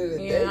 Like, at the end of the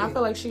day. Yeah, I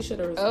feel like she should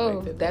have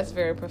respected that. That's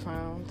very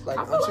profound. Like,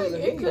 I feel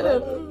like it could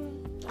have.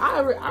 I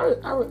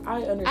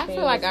understand. I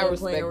feel like I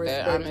respect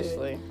that,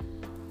 honestly.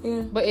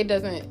 Yeah. But it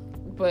doesn't.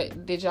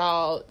 But did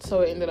y'all,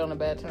 so it ended on a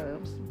bad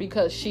terms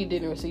because she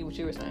didn't receive what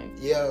you were saying?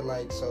 Yeah,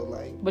 like, so,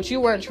 like. But you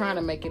weren't trying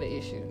to make it an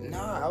issue.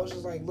 Nah, I was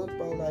just like, look,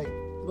 bro, like.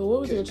 But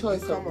what was your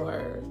choice of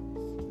words?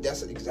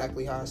 That's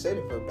exactly how I said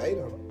it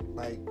verbatim.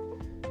 Like,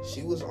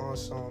 she was on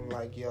some,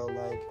 like, yo,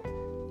 like,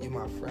 you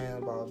my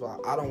friend, blah, blah,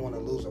 blah. I don't want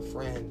to lose a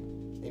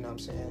friend, you know what I'm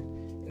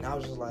saying? And I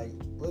was just like,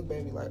 look,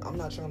 baby, like, I'm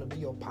not trying to be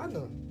your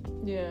partner.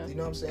 Yeah. You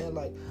know what I'm saying?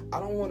 Like, I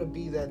don't want to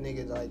be that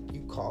nigga that, like,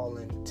 you call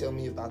and tell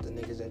me about the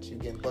niggas that you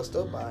getting bust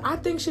up by. I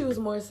think she was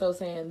more so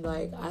saying,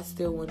 like, I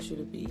still want you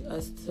to be,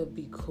 us to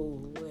be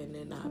cool and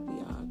then not be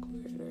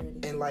awkward or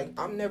anything. And, like,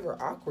 I'm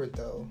never awkward,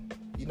 though.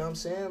 You know what I'm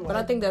saying? Like, but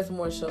I think that's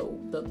more so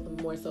the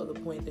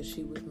point that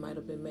she might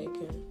have been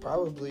making.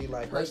 Probably,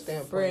 like, her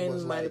standpoint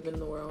was, might like, have been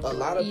the wrong. A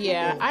lot of people.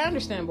 Yeah, I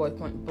understand both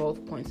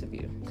points of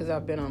view because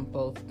I've been on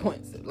both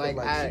points. Like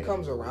she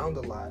comes around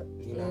a lot.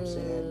 You know what I'm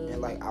saying?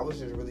 And, like, I was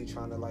just really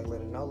trying to, like,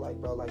 let her know, like,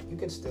 bro, like, you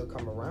can still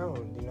come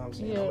around. You know what I'm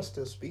saying? I'm going to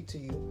still speak to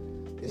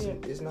you.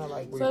 It's not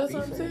like we're beefing. So that's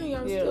what I'm saying.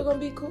 I'm still going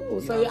to be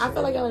cool. So I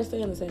feel like y'all are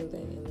saying the same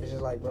thing. It's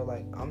just like, bro,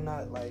 like, I'm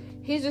not, like...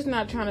 He's just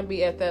not trying to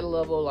be at that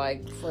level,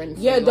 like, friend.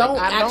 Yeah, don't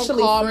like, actually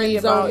don't call me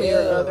about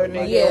your other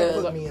nigga. Yeah.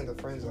 Don't put me in the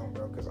friend zone,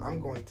 bro, because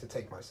I'm going to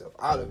take myself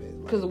out of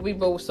it. Because we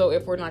both, so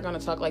if we're not going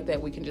to talk like that,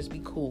 we can just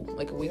be cool.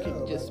 Like, we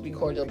can just be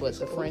cordial, but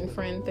the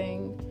friend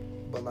thing...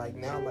 But, like,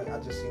 now, like, I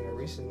just seen her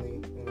recently,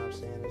 you know what I'm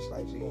saying? It's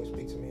like, she didn't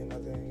speak to me or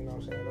nothing, you know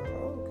what I'm saying? I was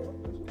like, oh, okay,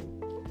 that's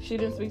cool. She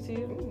didn't speak to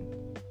you?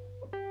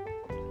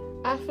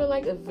 I feel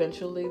like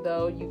eventually,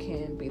 though, you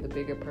can be the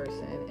bigger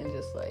person and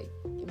just, like,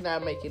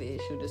 not make it an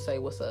issue to say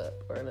what's up.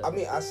 I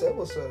mean, I said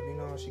what's up, you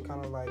know, she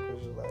kind of, like,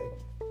 was just, like,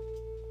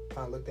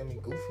 kind of looked at me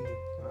goofy.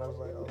 And I was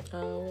like,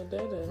 what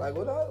that is? Like,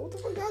 what the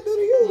fuck I do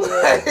to you?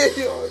 Yeah.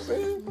 You know what I'm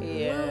saying?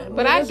 Yeah.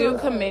 But I do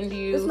commend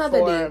you It's not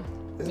that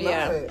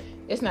deep.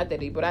 It's not that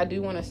deep. But I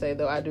do want to say,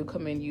 though, I do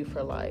commend you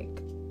for, like,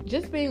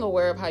 just being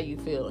aware of how you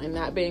feel and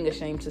not being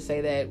ashamed to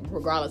say that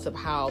regardless of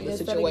how the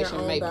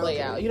situation may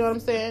play out. You know what I'm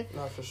saying?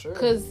 No, for sure.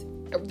 Because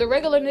the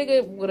regular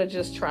nigga would have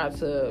just tried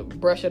to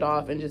brush it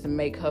off and just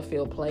make her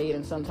feel played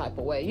in some type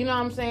of way. You know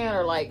what I'm saying?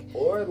 Or like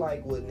what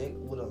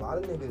a lot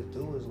of niggas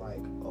do is like,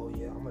 oh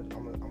yeah, I'm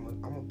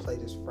play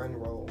this friend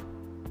role. You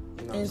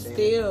know what I'm And saying?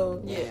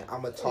 still, Yeah,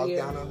 I'm gonna talk Yeah.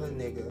 down on her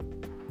nigga.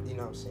 You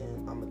know what I'm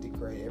saying? I'm gonna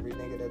degrade every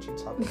nigga that you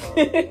talk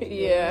about.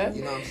 Yeah.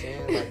 You know what I'm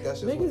saying? Like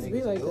that's just what Niggas niggas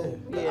be like do.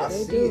 that. Like, Yeah, I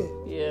they see do.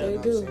 it. Yeah. They You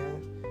know do. what I'm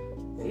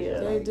saying? And, Yeah.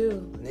 They do.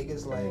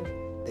 Niggas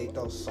like they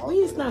throw salt. We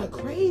is in not the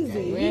niggas' crazy.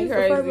 game. We We ain't is the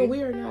first crazy. one.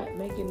 We are not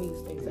making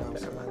these things You know up.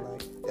 what I'm saying? Like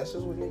that's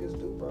just what niggas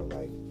do, bro.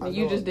 Like I And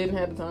you know- just didn't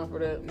have the time for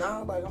that.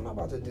 Nah, like I'm not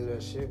about to do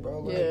that shit,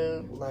 bro. Like,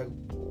 Yeah. Like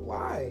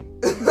why?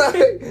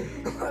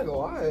 like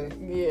why?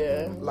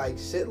 Yeah. Like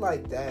shit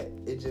like that.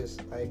 It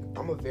just like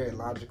I'm a very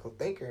logical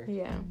thinker.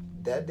 Yeah.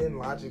 That didn't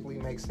logically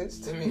make sense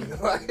to me.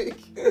 like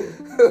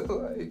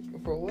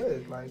for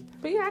what? Like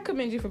But yeah, I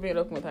commend you for being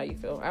open with how you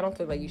feel. I don't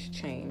feel like you should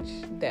change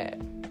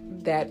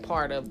that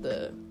part of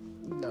the.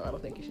 No, I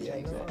don't think you should yeah,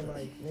 change no, that.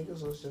 like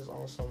niggas was just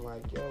on some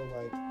like yo,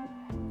 like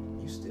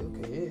you still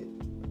can hit.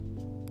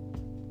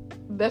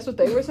 That's what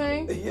they were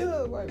saying. Yeah,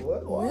 like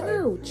what? Why? Men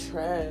are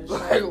trash.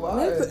 Like,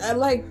 why?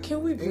 Like,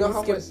 can we You please know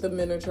how skip much- the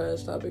men are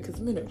trash topic? Because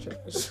men are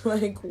trash.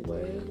 Like,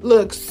 what?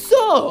 Look,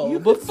 so You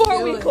before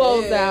feel we it.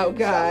 close Yeah. out,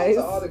 guys.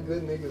 Shout out to all the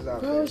good niggas out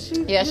Bro, there.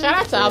 she. Yeah, shout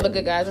out to all the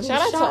good guys and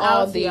shout out to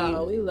all the.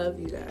 y'all. We love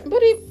you guys.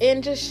 But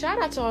and just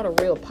shout out to all the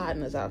real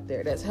partners out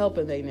there that's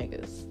helping they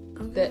niggas.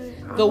 That Okay.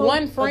 I the hope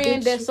one friend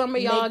against that some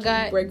of y'all make you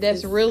got break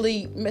that's this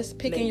really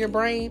picking your naked.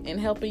 brain and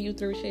helping you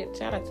through shit.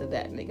 Shout out to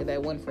that nigga,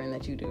 that one friend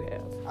that you do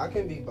have. I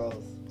can be both.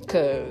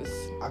 Cause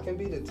I can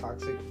be the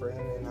toxic friend,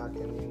 and I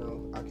can, you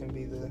know, I can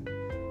be the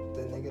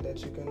nigga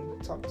that you can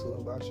talk to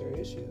about your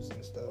issues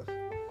and stuff.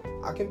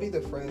 I can be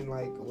the friend,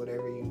 like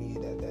whatever you need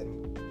at that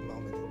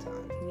moment in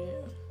time.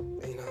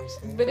 Yeah. You know what I'm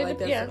saying? But it- Like,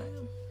 that's yeah. what I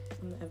am.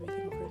 I'm the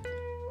everything friend.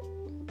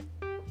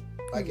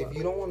 Like if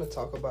you don't want to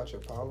talk about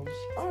your problems,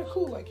 all right,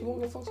 cool. Like you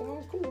want to fuck someone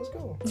else, cool, let's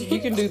go. you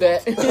can do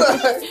that.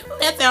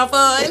 That sound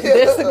fun.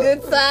 That's a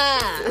good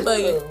sign.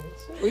 But yeah.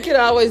 We could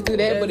always do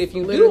that, but That's if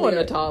you do literally want to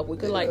right. talk, we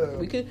could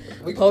We can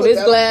hold put this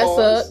that glass on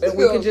up pause. and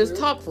we You know could just what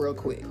talk real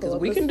quick because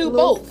we Pull can up do a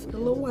little- both. A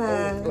little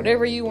wine.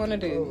 Whatever you want to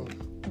do.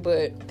 Oh.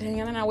 But dang,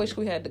 and then I wish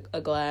we had a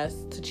glass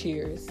to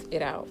cheers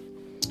it out.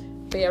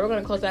 But yeah, we're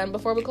gonna close out. And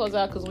before we close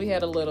out, because we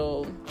had a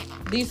little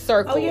these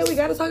circles. Oh yeah, we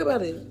gotta talk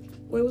about it.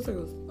 Wait, what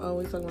circles? Oh,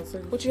 we talking about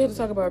circles. What you had to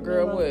talk about,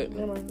 girl? What?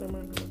 Never mind.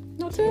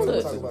 No, You tell want to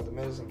us. talk about the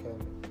medicine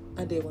cabinet?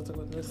 I did want to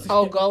talk about this.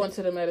 Oh, go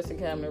into the medicine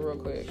cabinet real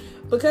quick.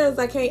 Because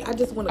I can't. I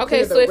just want to. Okay,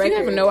 clear so the if you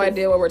record. have no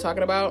idea what we're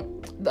talking about,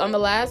 on the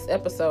last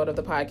episode of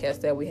the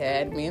podcast that we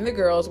had, me and the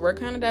girls were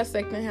kind of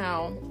dissecting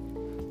how,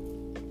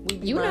 we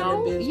be you minding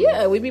know, business.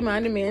 yeah, we be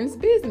minding men's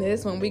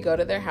business when we go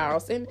to their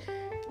house, and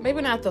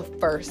maybe not the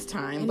first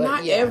time, And but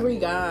not yeah. every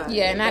guy.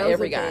 Yeah, not That was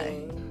every the guy.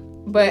 thing.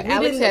 But We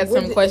Alex didn't- had we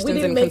some didn't- questions we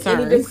didn't and make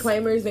concerns. any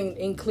disclaimers,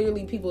 and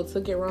clearly people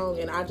took it wrong.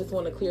 And I just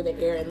want to clear the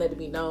air and let it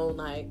be known,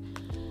 like,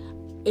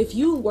 if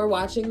you were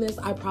watching this,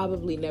 I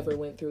probably never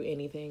went through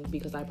anything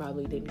because I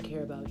probably didn't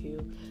care about you,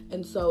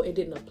 and so it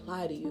didn't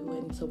apply to you.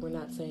 And so we're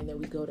not saying that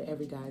we go to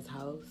every guy's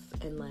house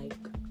and like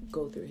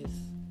go through his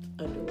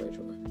underwear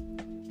drawer.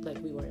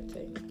 Like, we weren't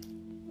saying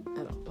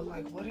that at all. But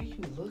like, what are you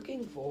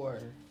looking for?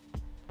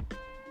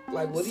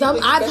 Like, what do Some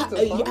you expect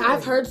to find?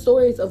 I've heard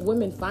stories of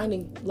women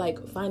finding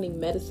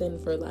medicine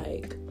for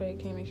like Wait,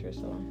 can you make sure it's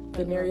still on?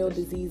 venereal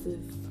diseases.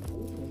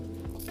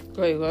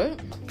 Wait, what?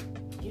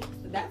 Yeah,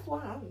 that's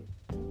why I'm.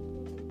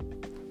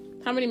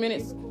 How many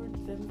minutes?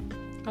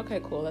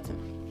 Okay, cool. That's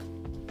enough.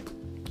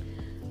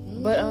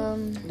 But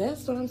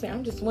That's what I'm saying.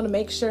 I just want to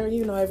make sure,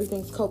 you know,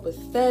 everything's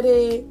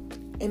copacetic.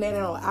 And then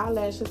no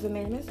eyelashes in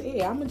there, and that's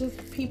it. I'm gonna just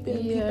peep in,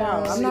 peep Yeah.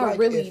 out. I'm See, not like,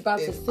 really if- about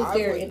to if sit I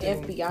there went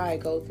and through- FBI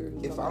go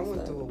through. If all I that went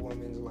stuff. through a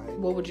woman's like,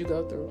 what would you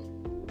go through?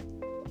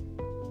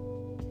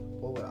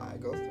 what would I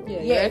go through?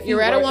 Yeah, if you're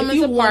you at a were- if woman's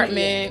you wanted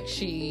apartment.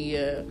 She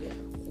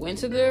went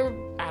to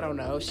the, I don't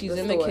know. She's The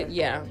in the store. kid.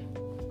 Yeah,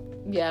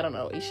 I don't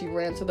know. She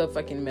ran to the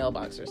fucking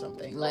mailbox or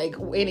something, like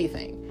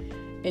anything.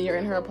 And you're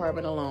in her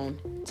apartment alone.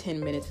 10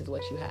 minutes is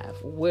what you have.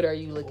 What are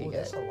you looking Ooh,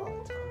 that's at? a lot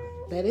of time.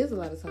 That is a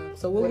lot of time.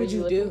 So what What would are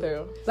you looking do?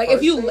 through? Like First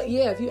if you, thing-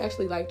 if you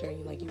actually liked her and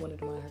you wanted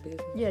to mind her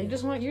business. Yeah,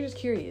 you're just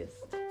curious.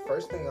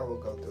 First thing I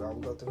would go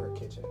through her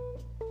kitchen.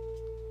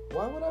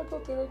 Why would I go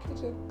through her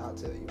kitchen? I'll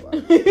tell you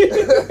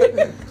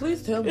why.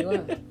 Please tell me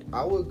why.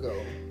 I would go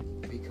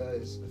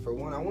because, for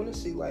one, I want to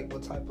see like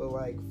what type of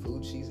like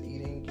food she's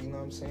eating. You know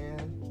what I'm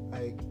saying?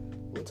 Like,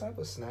 what type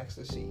of snacks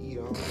does she eat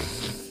on?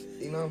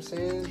 You know what I'm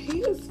saying?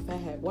 He is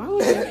fat. Why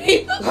would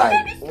you?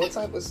 Like, what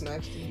type of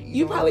snacks do you eat?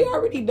 You on? probably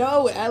already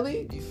know,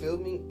 Alex. You feel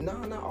me? No,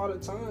 not all the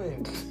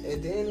time.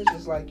 And then it's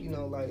just like, you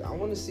know, like, I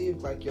want to see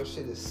if like your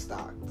shit is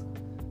stocked.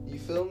 You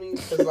feel me?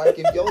 Because like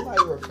if your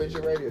like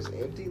refrigerator is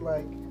empty,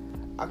 like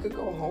I could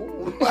go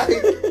home. Like,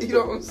 you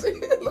know what I'm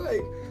saying?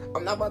 Like,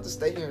 I'm not about to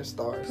stay here and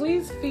starve.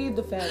 Please feed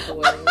the fat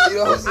boys. You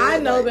know what I'm saying? I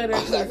know Like, better.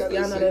 I'm not gonna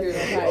Y'all know sit that's here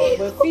not and right,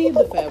 but feed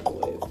the fat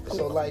boys.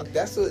 So like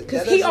that's a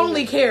Because he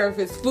only care if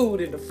it's food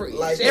in the fridge.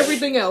 Like,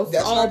 Everything else,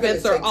 that's all not gonna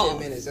bets are take 10 off.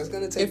 minutes. That's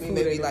gonna take If me food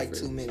maybe ain't like in the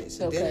 2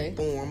 minutes. Okay. Then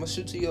boom, I'm gonna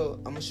shoot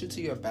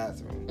to your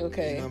bathroom.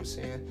 Okay. You know what I'm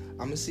saying? I'm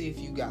gonna see if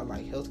you got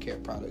like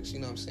healthcare products. You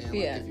know what I'm saying? Like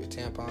Yeah. if your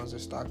tampons are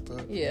stocked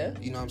up. Yeah.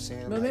 You know what I'm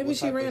saying? But Like, maybe what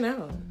she type ran of-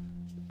 out.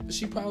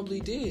 She probably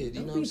did.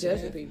 You know Don't what be I'm judging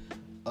saying? people.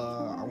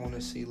 I want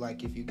to see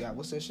like if you got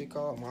what's that shit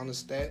called,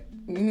 monostat.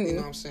 Mm-hmm. You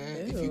know what I'm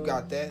saying? Ew. If you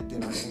got that,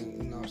 then I can.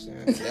 You know what I'm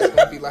saying? That's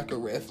gonna be like a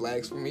red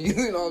flags for me.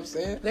 You know what I'm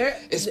saying?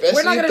 Especially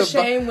we're not gonna if the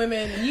shame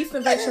women. Yeast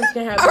infections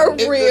can Are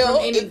happen real.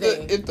 from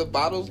anything. If the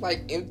bottle's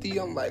like empty,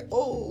 I'm like,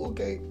 oh,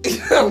 okay.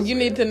 You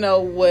need to know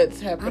what's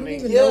happening.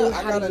 even Yeah, know I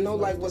how gotta to know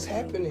use like my what's phone.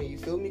 happening. You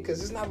feel me?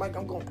 Because it's not like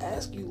I'm gonna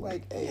ask you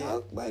like, hey,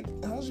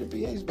 how's your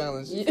pH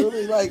balance? You feel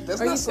me? Like that's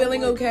Are not you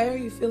something feeling like, okay? Are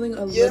you feeling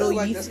a Yeah, little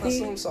like that's not yeasty?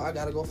 something. So I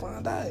gotta go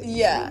find out. You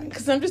Yeah, feel me?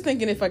 because I'm just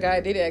thinking if a guy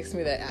did ask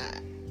me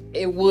that,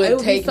 it would It would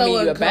be take so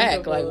me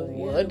aback. Like,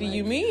 uncomfortable. what Yeah, do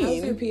you like, How's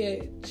your mean?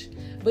 pH?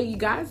 But you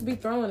guys be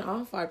throwing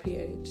off our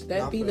pH. That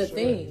Nah, be for the sure.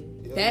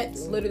 thing. Yeah, That's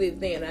we do. literally the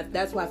thing. And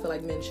that's why I feel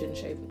like men shouldn't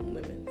shame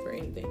women for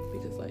anything.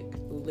 Because, like,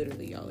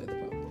 literally, y'all are the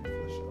problem.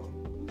 For sure.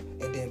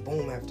 And then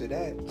boom, after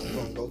that, I'm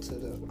gonna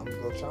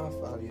go try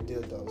and find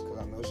your dildos because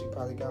I know she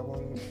probably got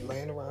one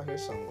laying around here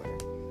somewhere.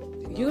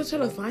 You know gonna try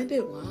to find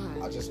it?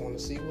 Why? I just want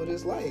to see what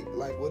it's like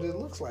what it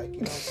looks like.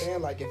 You know what I'm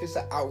saying? Like if it's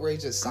an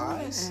outrageous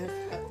size,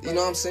 you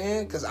know what I'm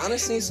saying? Because I done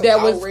seen some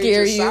That would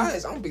scare outrageous you.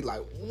 size. I'm gonna be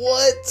like,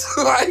 what?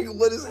 Like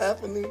what is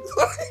happening?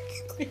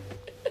 Like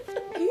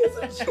He's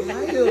a child,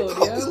 I'll be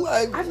yo.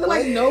 like, I feel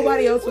like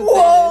nobody else would say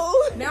Whoa.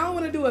 this. Now I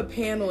want to do a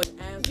panel and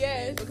ask.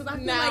 Yes, Because I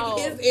feel now.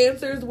 like his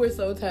answers were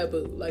so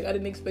taboo. Like, I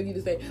didn't expect you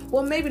to say,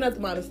 well, maybe not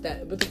the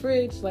monostat, but the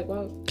fridge. Like,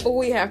 well,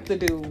 We have to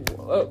do,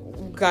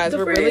 guys. the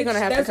We're fridge, really gonna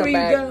have to that's come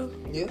where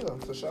back. you go.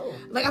 yeah, for sure.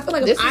 Like, I feel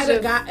like This if is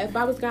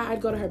I was a guy,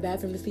 I'd go to her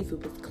bathroom to see if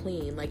it was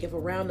clean. Like, if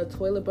around the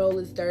toilet bowl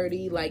is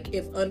dirty, like,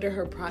 if under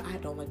her I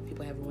don't like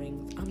people having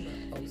rings. I'm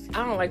the OCD.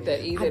 I don't like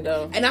that either,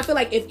 though. And I feel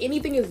like if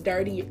anything is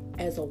dirty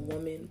as a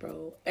woman,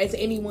 bro, as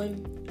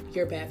anyone,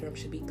 your bathroom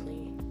should be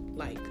clean.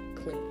 Like,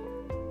 clean.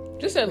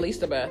 Just at least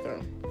the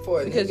bathroom.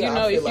 For a Because nigga, you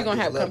know I feel if you're gonna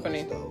it's have levels,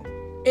 company.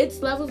 though. It's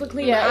levels of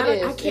clean. Yeah, I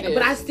it is, can't, it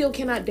but I is. still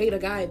cannot date a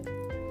guy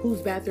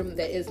whose bathroom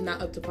that is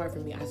not up to par for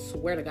me. I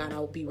swear to God, I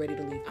will be ready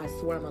to leave. I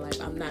swear on my life,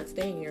 I'm not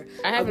staying here.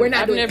 I've doing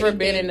never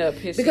been anything. in a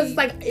pissy. Because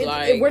it's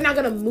like, we're not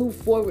gonna move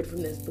forward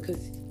from this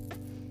because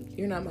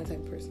you're not my type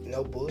of person.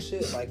 No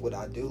bullshit. Like what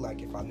I do,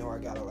 like if I know I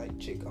got a like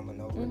chick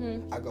coming over,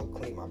 I go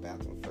clean my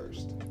bathroom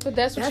first. But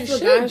that's what That's you what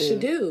should guys do. should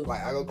do.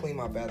 Like I go clean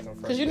my bathroom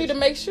first. Because you need to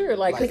make sure,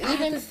 like, Like, cause I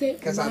have to sit.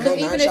 Because I my- know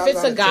even nine if times it's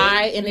out a of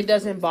guy 10, and it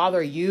doesn't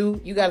bother you,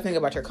 you got to think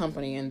about your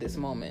company in this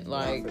moment. Nah,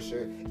 Like, for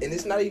sure. And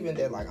it's not even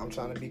that like I'm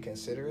trying to be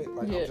considerate.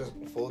 Like Yeah. I'm just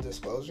full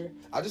disclosure.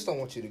 I just don't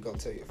want you to go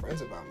tell your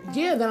friends about me.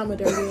 Yeah, that I'm a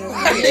dirty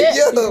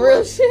ass. yeah,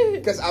 real shit.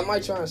 Because I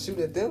might try and shoot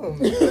at them.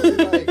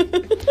 Like,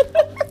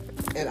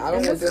 and I don't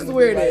And want this them is to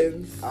where be it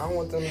like, is. I don't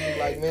want them to be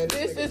like, man,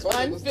 This nigga is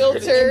fucking was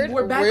unfiltered.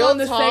 We're back real on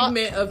the talk.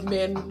 segment of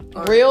men.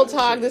 Real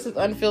talk. This is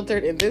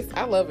unfiltered, and this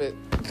I love it.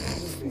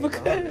 dirty.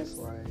 Because-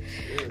 Like,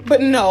 yeah.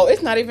 But no,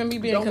 it's not even me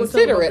being Don't put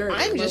someone considerate. on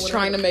dirt. I'm just Like,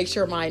 trying to whatever. make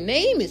sure my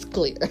name is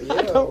clear. I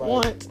Yeah, don't like-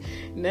 want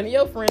none of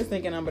your friends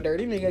thinking I'm a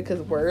dirty nigga because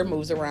word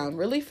moves around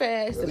really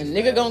fast, and a Really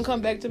nigga fast. gonna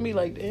come back to me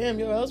like, "Damn,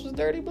 your house was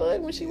dirty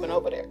blood when she went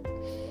over there."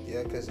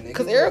 Yeah, because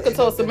Because Erica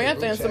told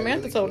Samantha, and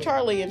Samantha told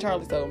Charlie, and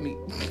Charlie told me.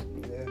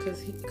 Yeah.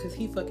 Cause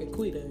he fucking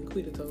Quita, and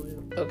Quita told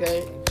him.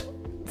 Okay,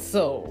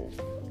 so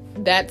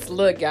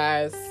look,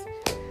 guys.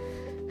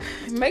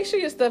 Make sure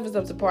your stuff is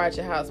up to par at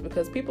your house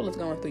because people is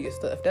going through your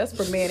stuff. That's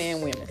for men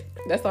and women.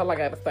 That's all I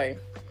gotta say.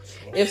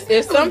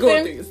 If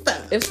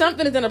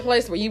something is in a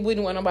place where you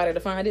wouldn't want nobody to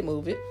find it,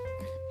 move it.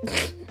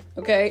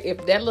 Okay,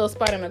 if that little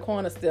spot in the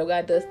corner still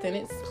got dust in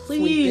it, Please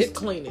sweep it.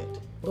 clean it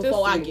Just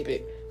before I sweep get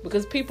it.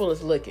 because people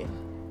is looking.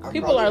 I'm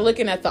People probably- are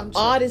looking at the I'm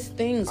sure. oddest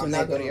things I'm when they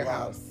not go to gonna your lie.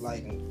 house.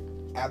 Like,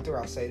 after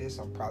I say this,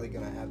 I'm probably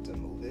gonna have to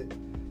move it.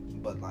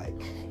 But like,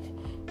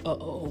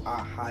 Uh-oh. I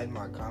hide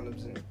my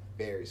condoms in a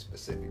very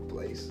specific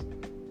place.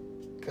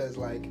 Cause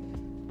like,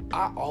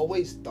 I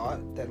always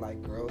thought that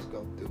like girls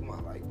go through my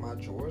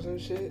drawers and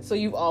shit. So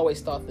you've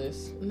always thought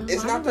this. No,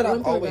 It's I not that never I've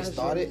went through always that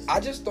thought shit. it. I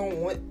just don't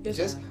want. Yes,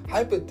 just I-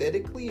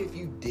 hypothetically, if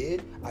you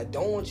did, I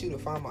don't want you to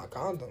find my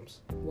condoms.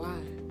 Why?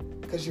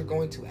 Cause you're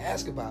going to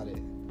ask about it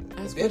Ask what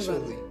about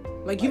eventually.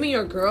 Like, you mean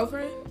your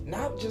girlfriend?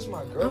 Not just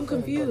my girlfriend.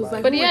 confused,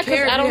 But, But Who yeah, would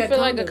care because if I you don't had feel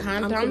like a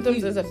condoms? I'm condoms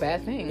is a confused.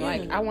 bad thing. Yeah.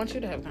 Like, I want you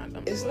to have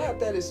condoms. it's not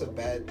that it's a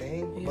bad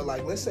thing, Yeah. but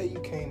like let's say you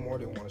came more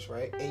than once,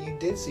 right? And you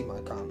did see my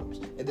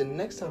condoms, and then the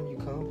next time you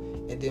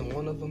come, and then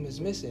one of them is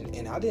missing,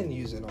 and I didn't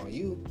use it on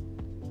you.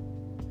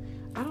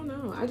 I don't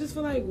know. I just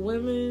feel like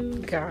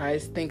women.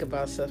 Guys, think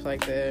about stuff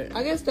like that.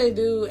 I guess they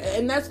do,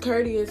 and that's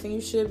courteous, and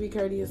you should be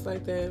courteous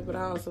like that. But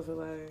I also feel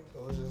like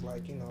So it's just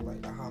like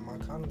like I hide my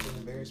condoms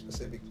in a very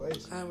specific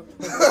place. I'm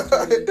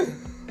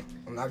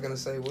I'm not gonna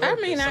say where. I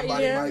mean, 'cause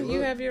somebody yeah, might you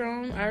look. have your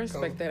own. I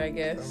respect that, I Come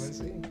guess. and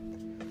see.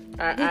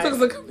 He took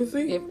us a come and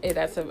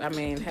see. I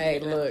mean, hey,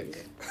 look.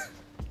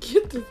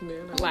 Get this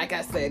man out. Like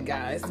I said,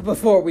 guys,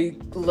 before we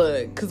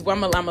look, because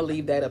I'm gonna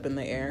leave that up in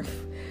the air.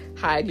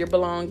 Hide your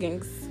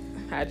belongings.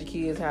 Hide your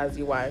kids. Hide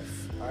your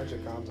wife. Hide your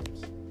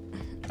condoms.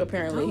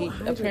 Apparently, Don't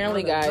hide your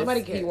apparently, condoms. guys, Nobody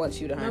he cares.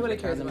 wants you to hide Nobody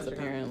your cares condoms. about your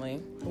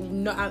Apparently,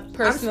 No, I'm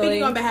Personally-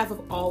 speaking on behalf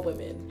of all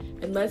women.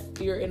 Unless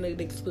you're in an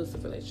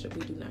exclusive relationship,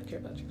 we do not care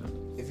about your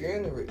condoms. If you're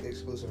in an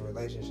exclusive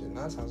relationship, 9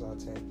 times out of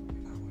 10,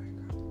 you're not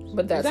wearing condoms.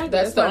 But that's Exactly,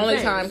 that's the what I'm only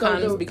saying. time So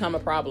condoms become a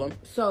problem.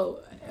 So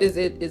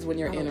Is when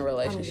you're in a I don't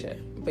relationship.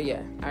 get But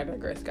yeah, I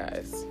digress,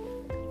 guys.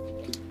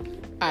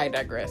 I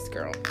digress,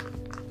 girl.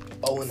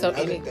 Oh, and So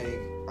another any-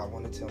 thing I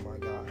want to tell my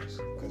guys,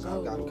 because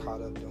I've gotten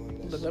caught up doing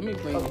this. But let me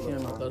bring the couple of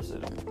camera times. closer. You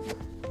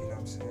know what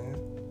I'm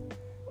saying?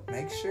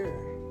 Make sure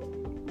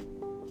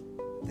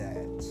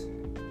that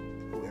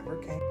whoever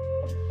came.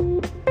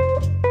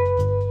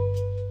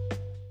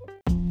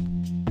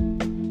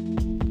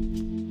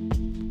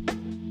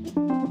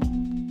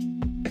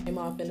 came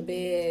off in the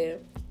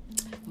bed,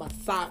 my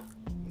sock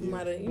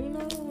might have,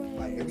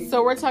 Like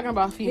So we're talking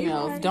about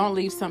females. right. Don't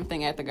leave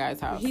something at the guy's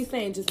house. He's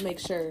saying just make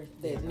sure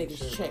that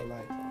niggas check.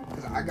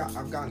 Because I've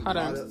gotten Hold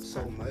on. caught up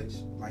so much.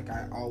 Like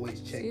I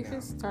always check See if now.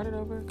 it started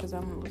over, because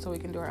so we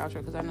can do our outro,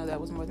 because I know that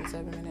was more than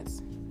 7 minutes.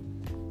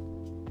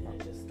 And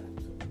it just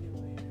stops.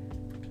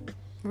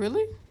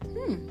 Really?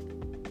 Uh-oh.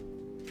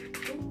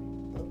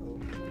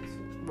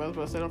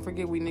 Brother said, don't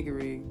forget we nigga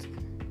rigged.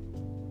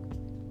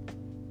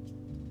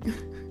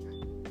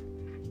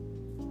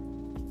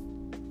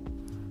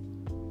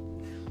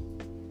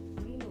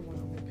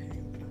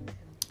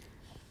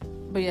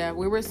 But yeah,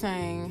 we were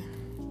saying,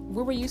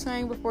 what were you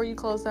saying before you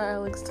closed out,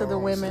 Alex, to the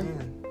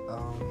women?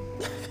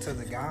 To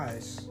the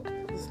guys.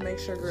 Just make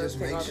sure girls Just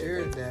take make off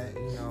sure that,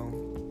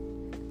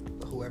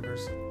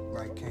 whoever's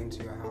like came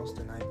to your house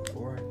the night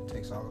before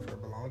takes all of her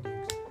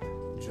belongings.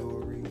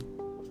 Jewelry,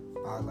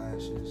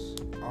 eyelashes,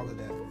 all of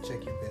that.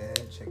 Check your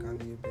bed, check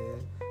under your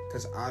bed.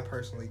 Because I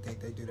personally think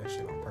they do that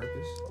shit on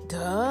purpose. Duh.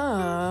 You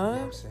know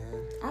what I'm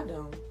saying? I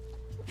don't.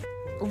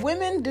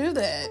 Women do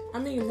that. I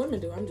mean, women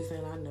do. I'm just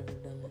saying I've never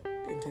done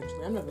it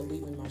intentionally. I'm never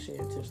leaving my shit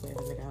intentionally at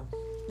the nigga house.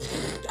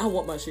 I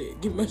want my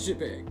shit. Give me my shit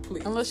back,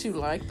 please. Unless you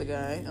like the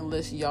guy.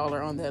 Unless y'all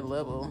are on that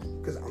level.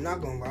 Because I'm not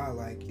going to lie,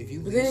 like, if you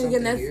But leave then something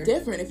again, that's here,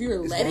 different. If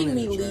you're it's letting going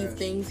me in the leave trash.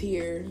 things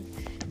here,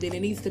 then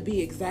it needs to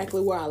be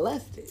exactly where I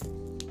left it.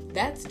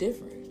 That's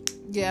different.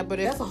 Yeah, but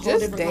if That's a whole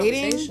just different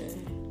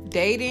conversation.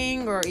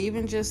 dating or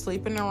even just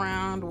sleeping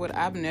around,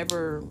 I've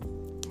never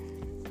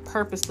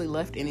purposely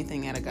left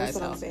anything at a guy's That's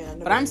what I'm house. saying.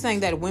 But I'm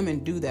saying that women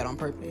do that on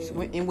purpose.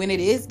 Yeah. And when it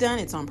is done,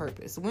 it's on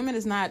purpose. Women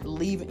is not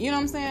leaving. You know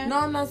what I'm saying? No,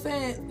 I'm not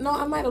saying. No,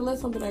 I might have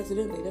left something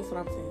accidentally. That's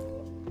what I'm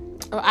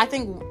saying. I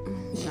think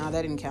no,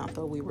 that didn't count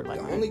though. We were like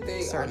The on only a thing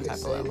I certain could type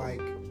of say, level.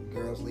 like,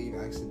 girls leave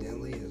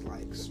accidentally is,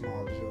 like,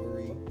 small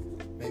jewelry.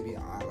 Maybe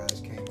an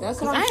eyelash came off. That's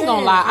what I I'm ain't saying.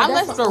 gonna lie. I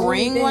That's left the a only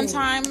ring one thing.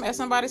 time at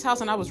somebody's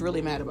house, and I was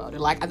really mad about it.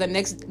 Like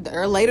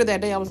later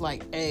that day, I was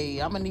like, "Hey,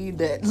 I'm gonna need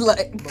that."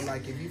 Like But,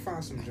 like, if you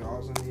find some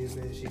drawers under your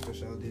bed, she for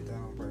sure did that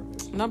on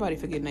purpose. nobody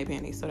forgetting their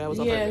panties, so that was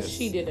on Yeah, purpose.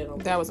 she did it on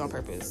purpose. That was on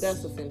purpose.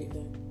 That's a Fendi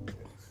thing.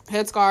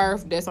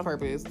 Headscarf, that's on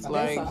purpose. That's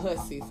Like, a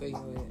hussy thing.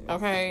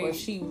 okay. Or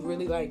she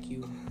really like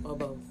you, or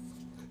both.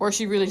 or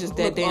she really just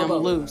that Look, damn Obo.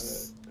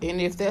 loose. And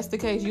if that's the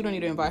case, you don't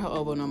need to invite her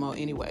over no more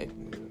anyway.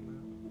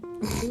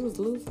 If he was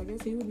loose, I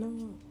guess he would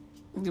know.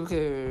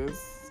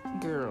 Because,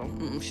 girl,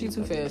 she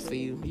too fast for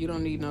you. You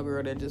don't need no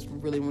girl that just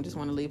really just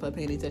want to leave her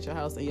panties at your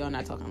house and y'all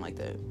not talking like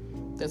that.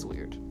 That's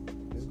weird.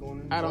 It's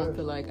going in I don't trash.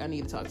 feel like I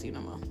need to talk to you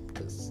no more.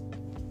 Because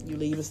you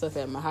leaving stuff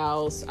at my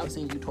house. I've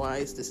seen you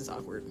twice. This is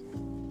awkward.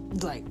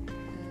 Like,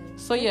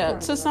 so yeah,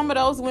 to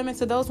those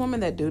women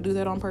that do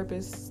that on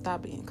purpose,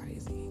 stop being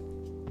crazy.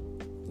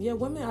 Yeah,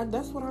 women.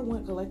 That's what I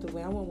want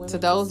collectively. I want women To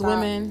those stop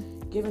women,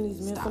 giving these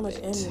men so stop much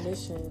it.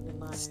 ammunition and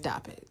like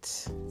stop it.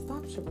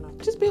 stop tripping off.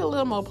 Just be a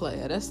little more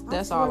player. That's I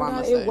all swear I'm to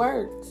gonna God, say. It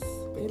works.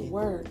 It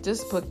works.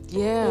 Just put It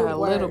a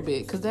little works.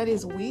 bit, because that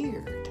is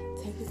weird.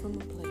 Take it from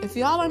the plate. If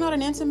y'all are not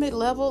an intimate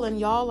level and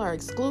y'all are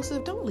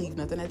exclusive, don't leave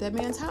nothing at that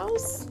man's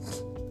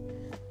house.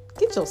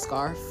 Get your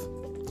scarf,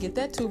 get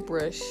that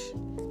toothbrush,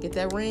 get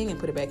that ring, and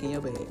put it back in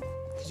your bed,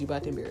 because you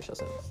about to embarrass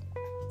yourself.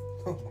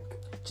 Oh, my God.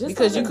 Just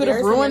Because stop you could have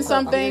embarrassing ruined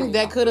yourself. something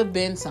that could have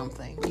been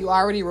something. You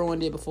already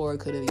ruined it before it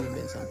could have even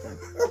been something.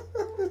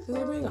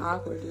 They're being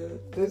awkward, dude.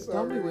 This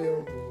Don't be already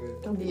weird. over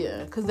with. Don't be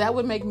Yeah, because that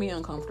would make me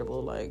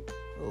uncomfortable. Like,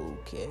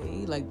 okay,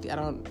 like I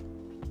don't.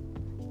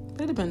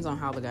 It depends on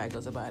how the guy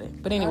goes about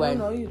it. But I anyway, don't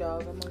know you,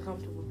 dog. I'm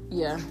uncomfortable.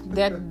 yeah,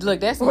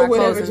 that's Or my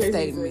whatever closing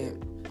Jay-Z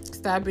statement.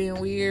 Stop being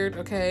weird,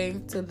 okay?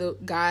 To the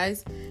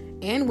guys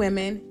and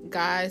women,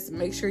 guys,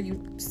 make sure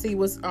you see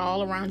what's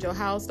all around your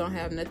house. Don't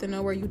have nothing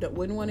nowhere you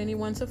wouldn't want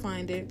anyone to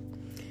find it.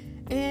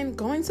 And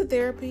going to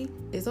therapy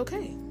is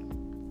okay.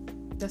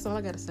 That's all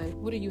I gotta say.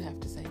 What do you have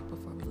to say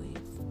before we leave?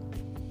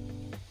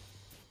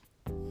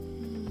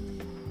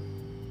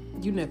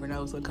 You never know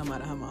what's gonna come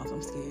out of her mouth.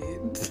 I'm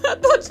scared. I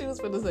thought she was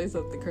gonna say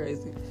something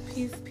crazy.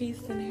 Peace,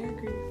 and hair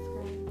grease.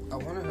 I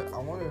wanna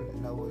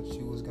know what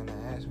you was gonna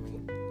ask me.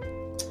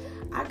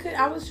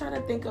 I was trying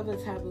to think of a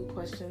taboo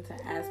question to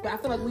ask, but I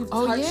feel like we've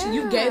Oh, touched. yeah.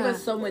 You gave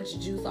us so much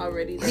juice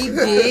already. He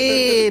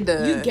did.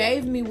 You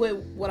gave me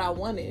what I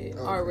wanted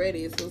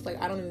already, so it's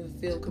like I don't even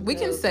feel compelled. We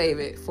can save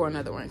it for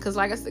another one. Because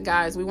like I said,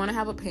 guys, we want to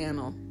have a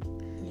panel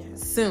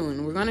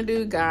soon. We're going to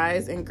do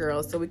guys and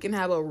girls so we can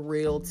have a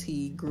real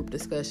tea group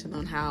discussion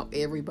on how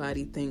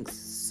everybody thinks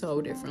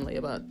so differently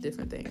about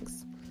different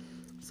things.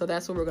 So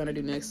that's what we're going to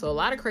do next. So a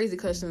lot of crazy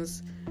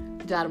questions,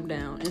 jot them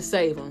down and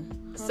save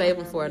them. Save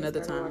them for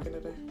another time.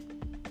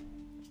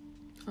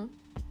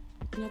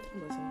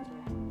 Nothing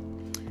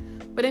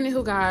but But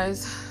anywho,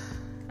 guys,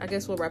 I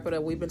guess we'll wrap it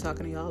up. We've been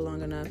talking to y'all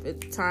long enough.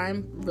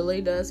 Time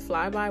really does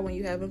fly by when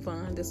you're having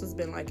fun. This has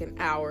been like an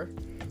hour,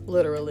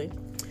 literally.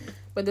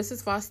 But this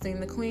is Faustine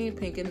the Queen,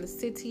 Pink in the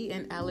City,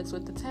 and Alex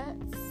with the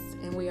Tats.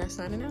 And we are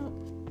signing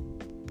out.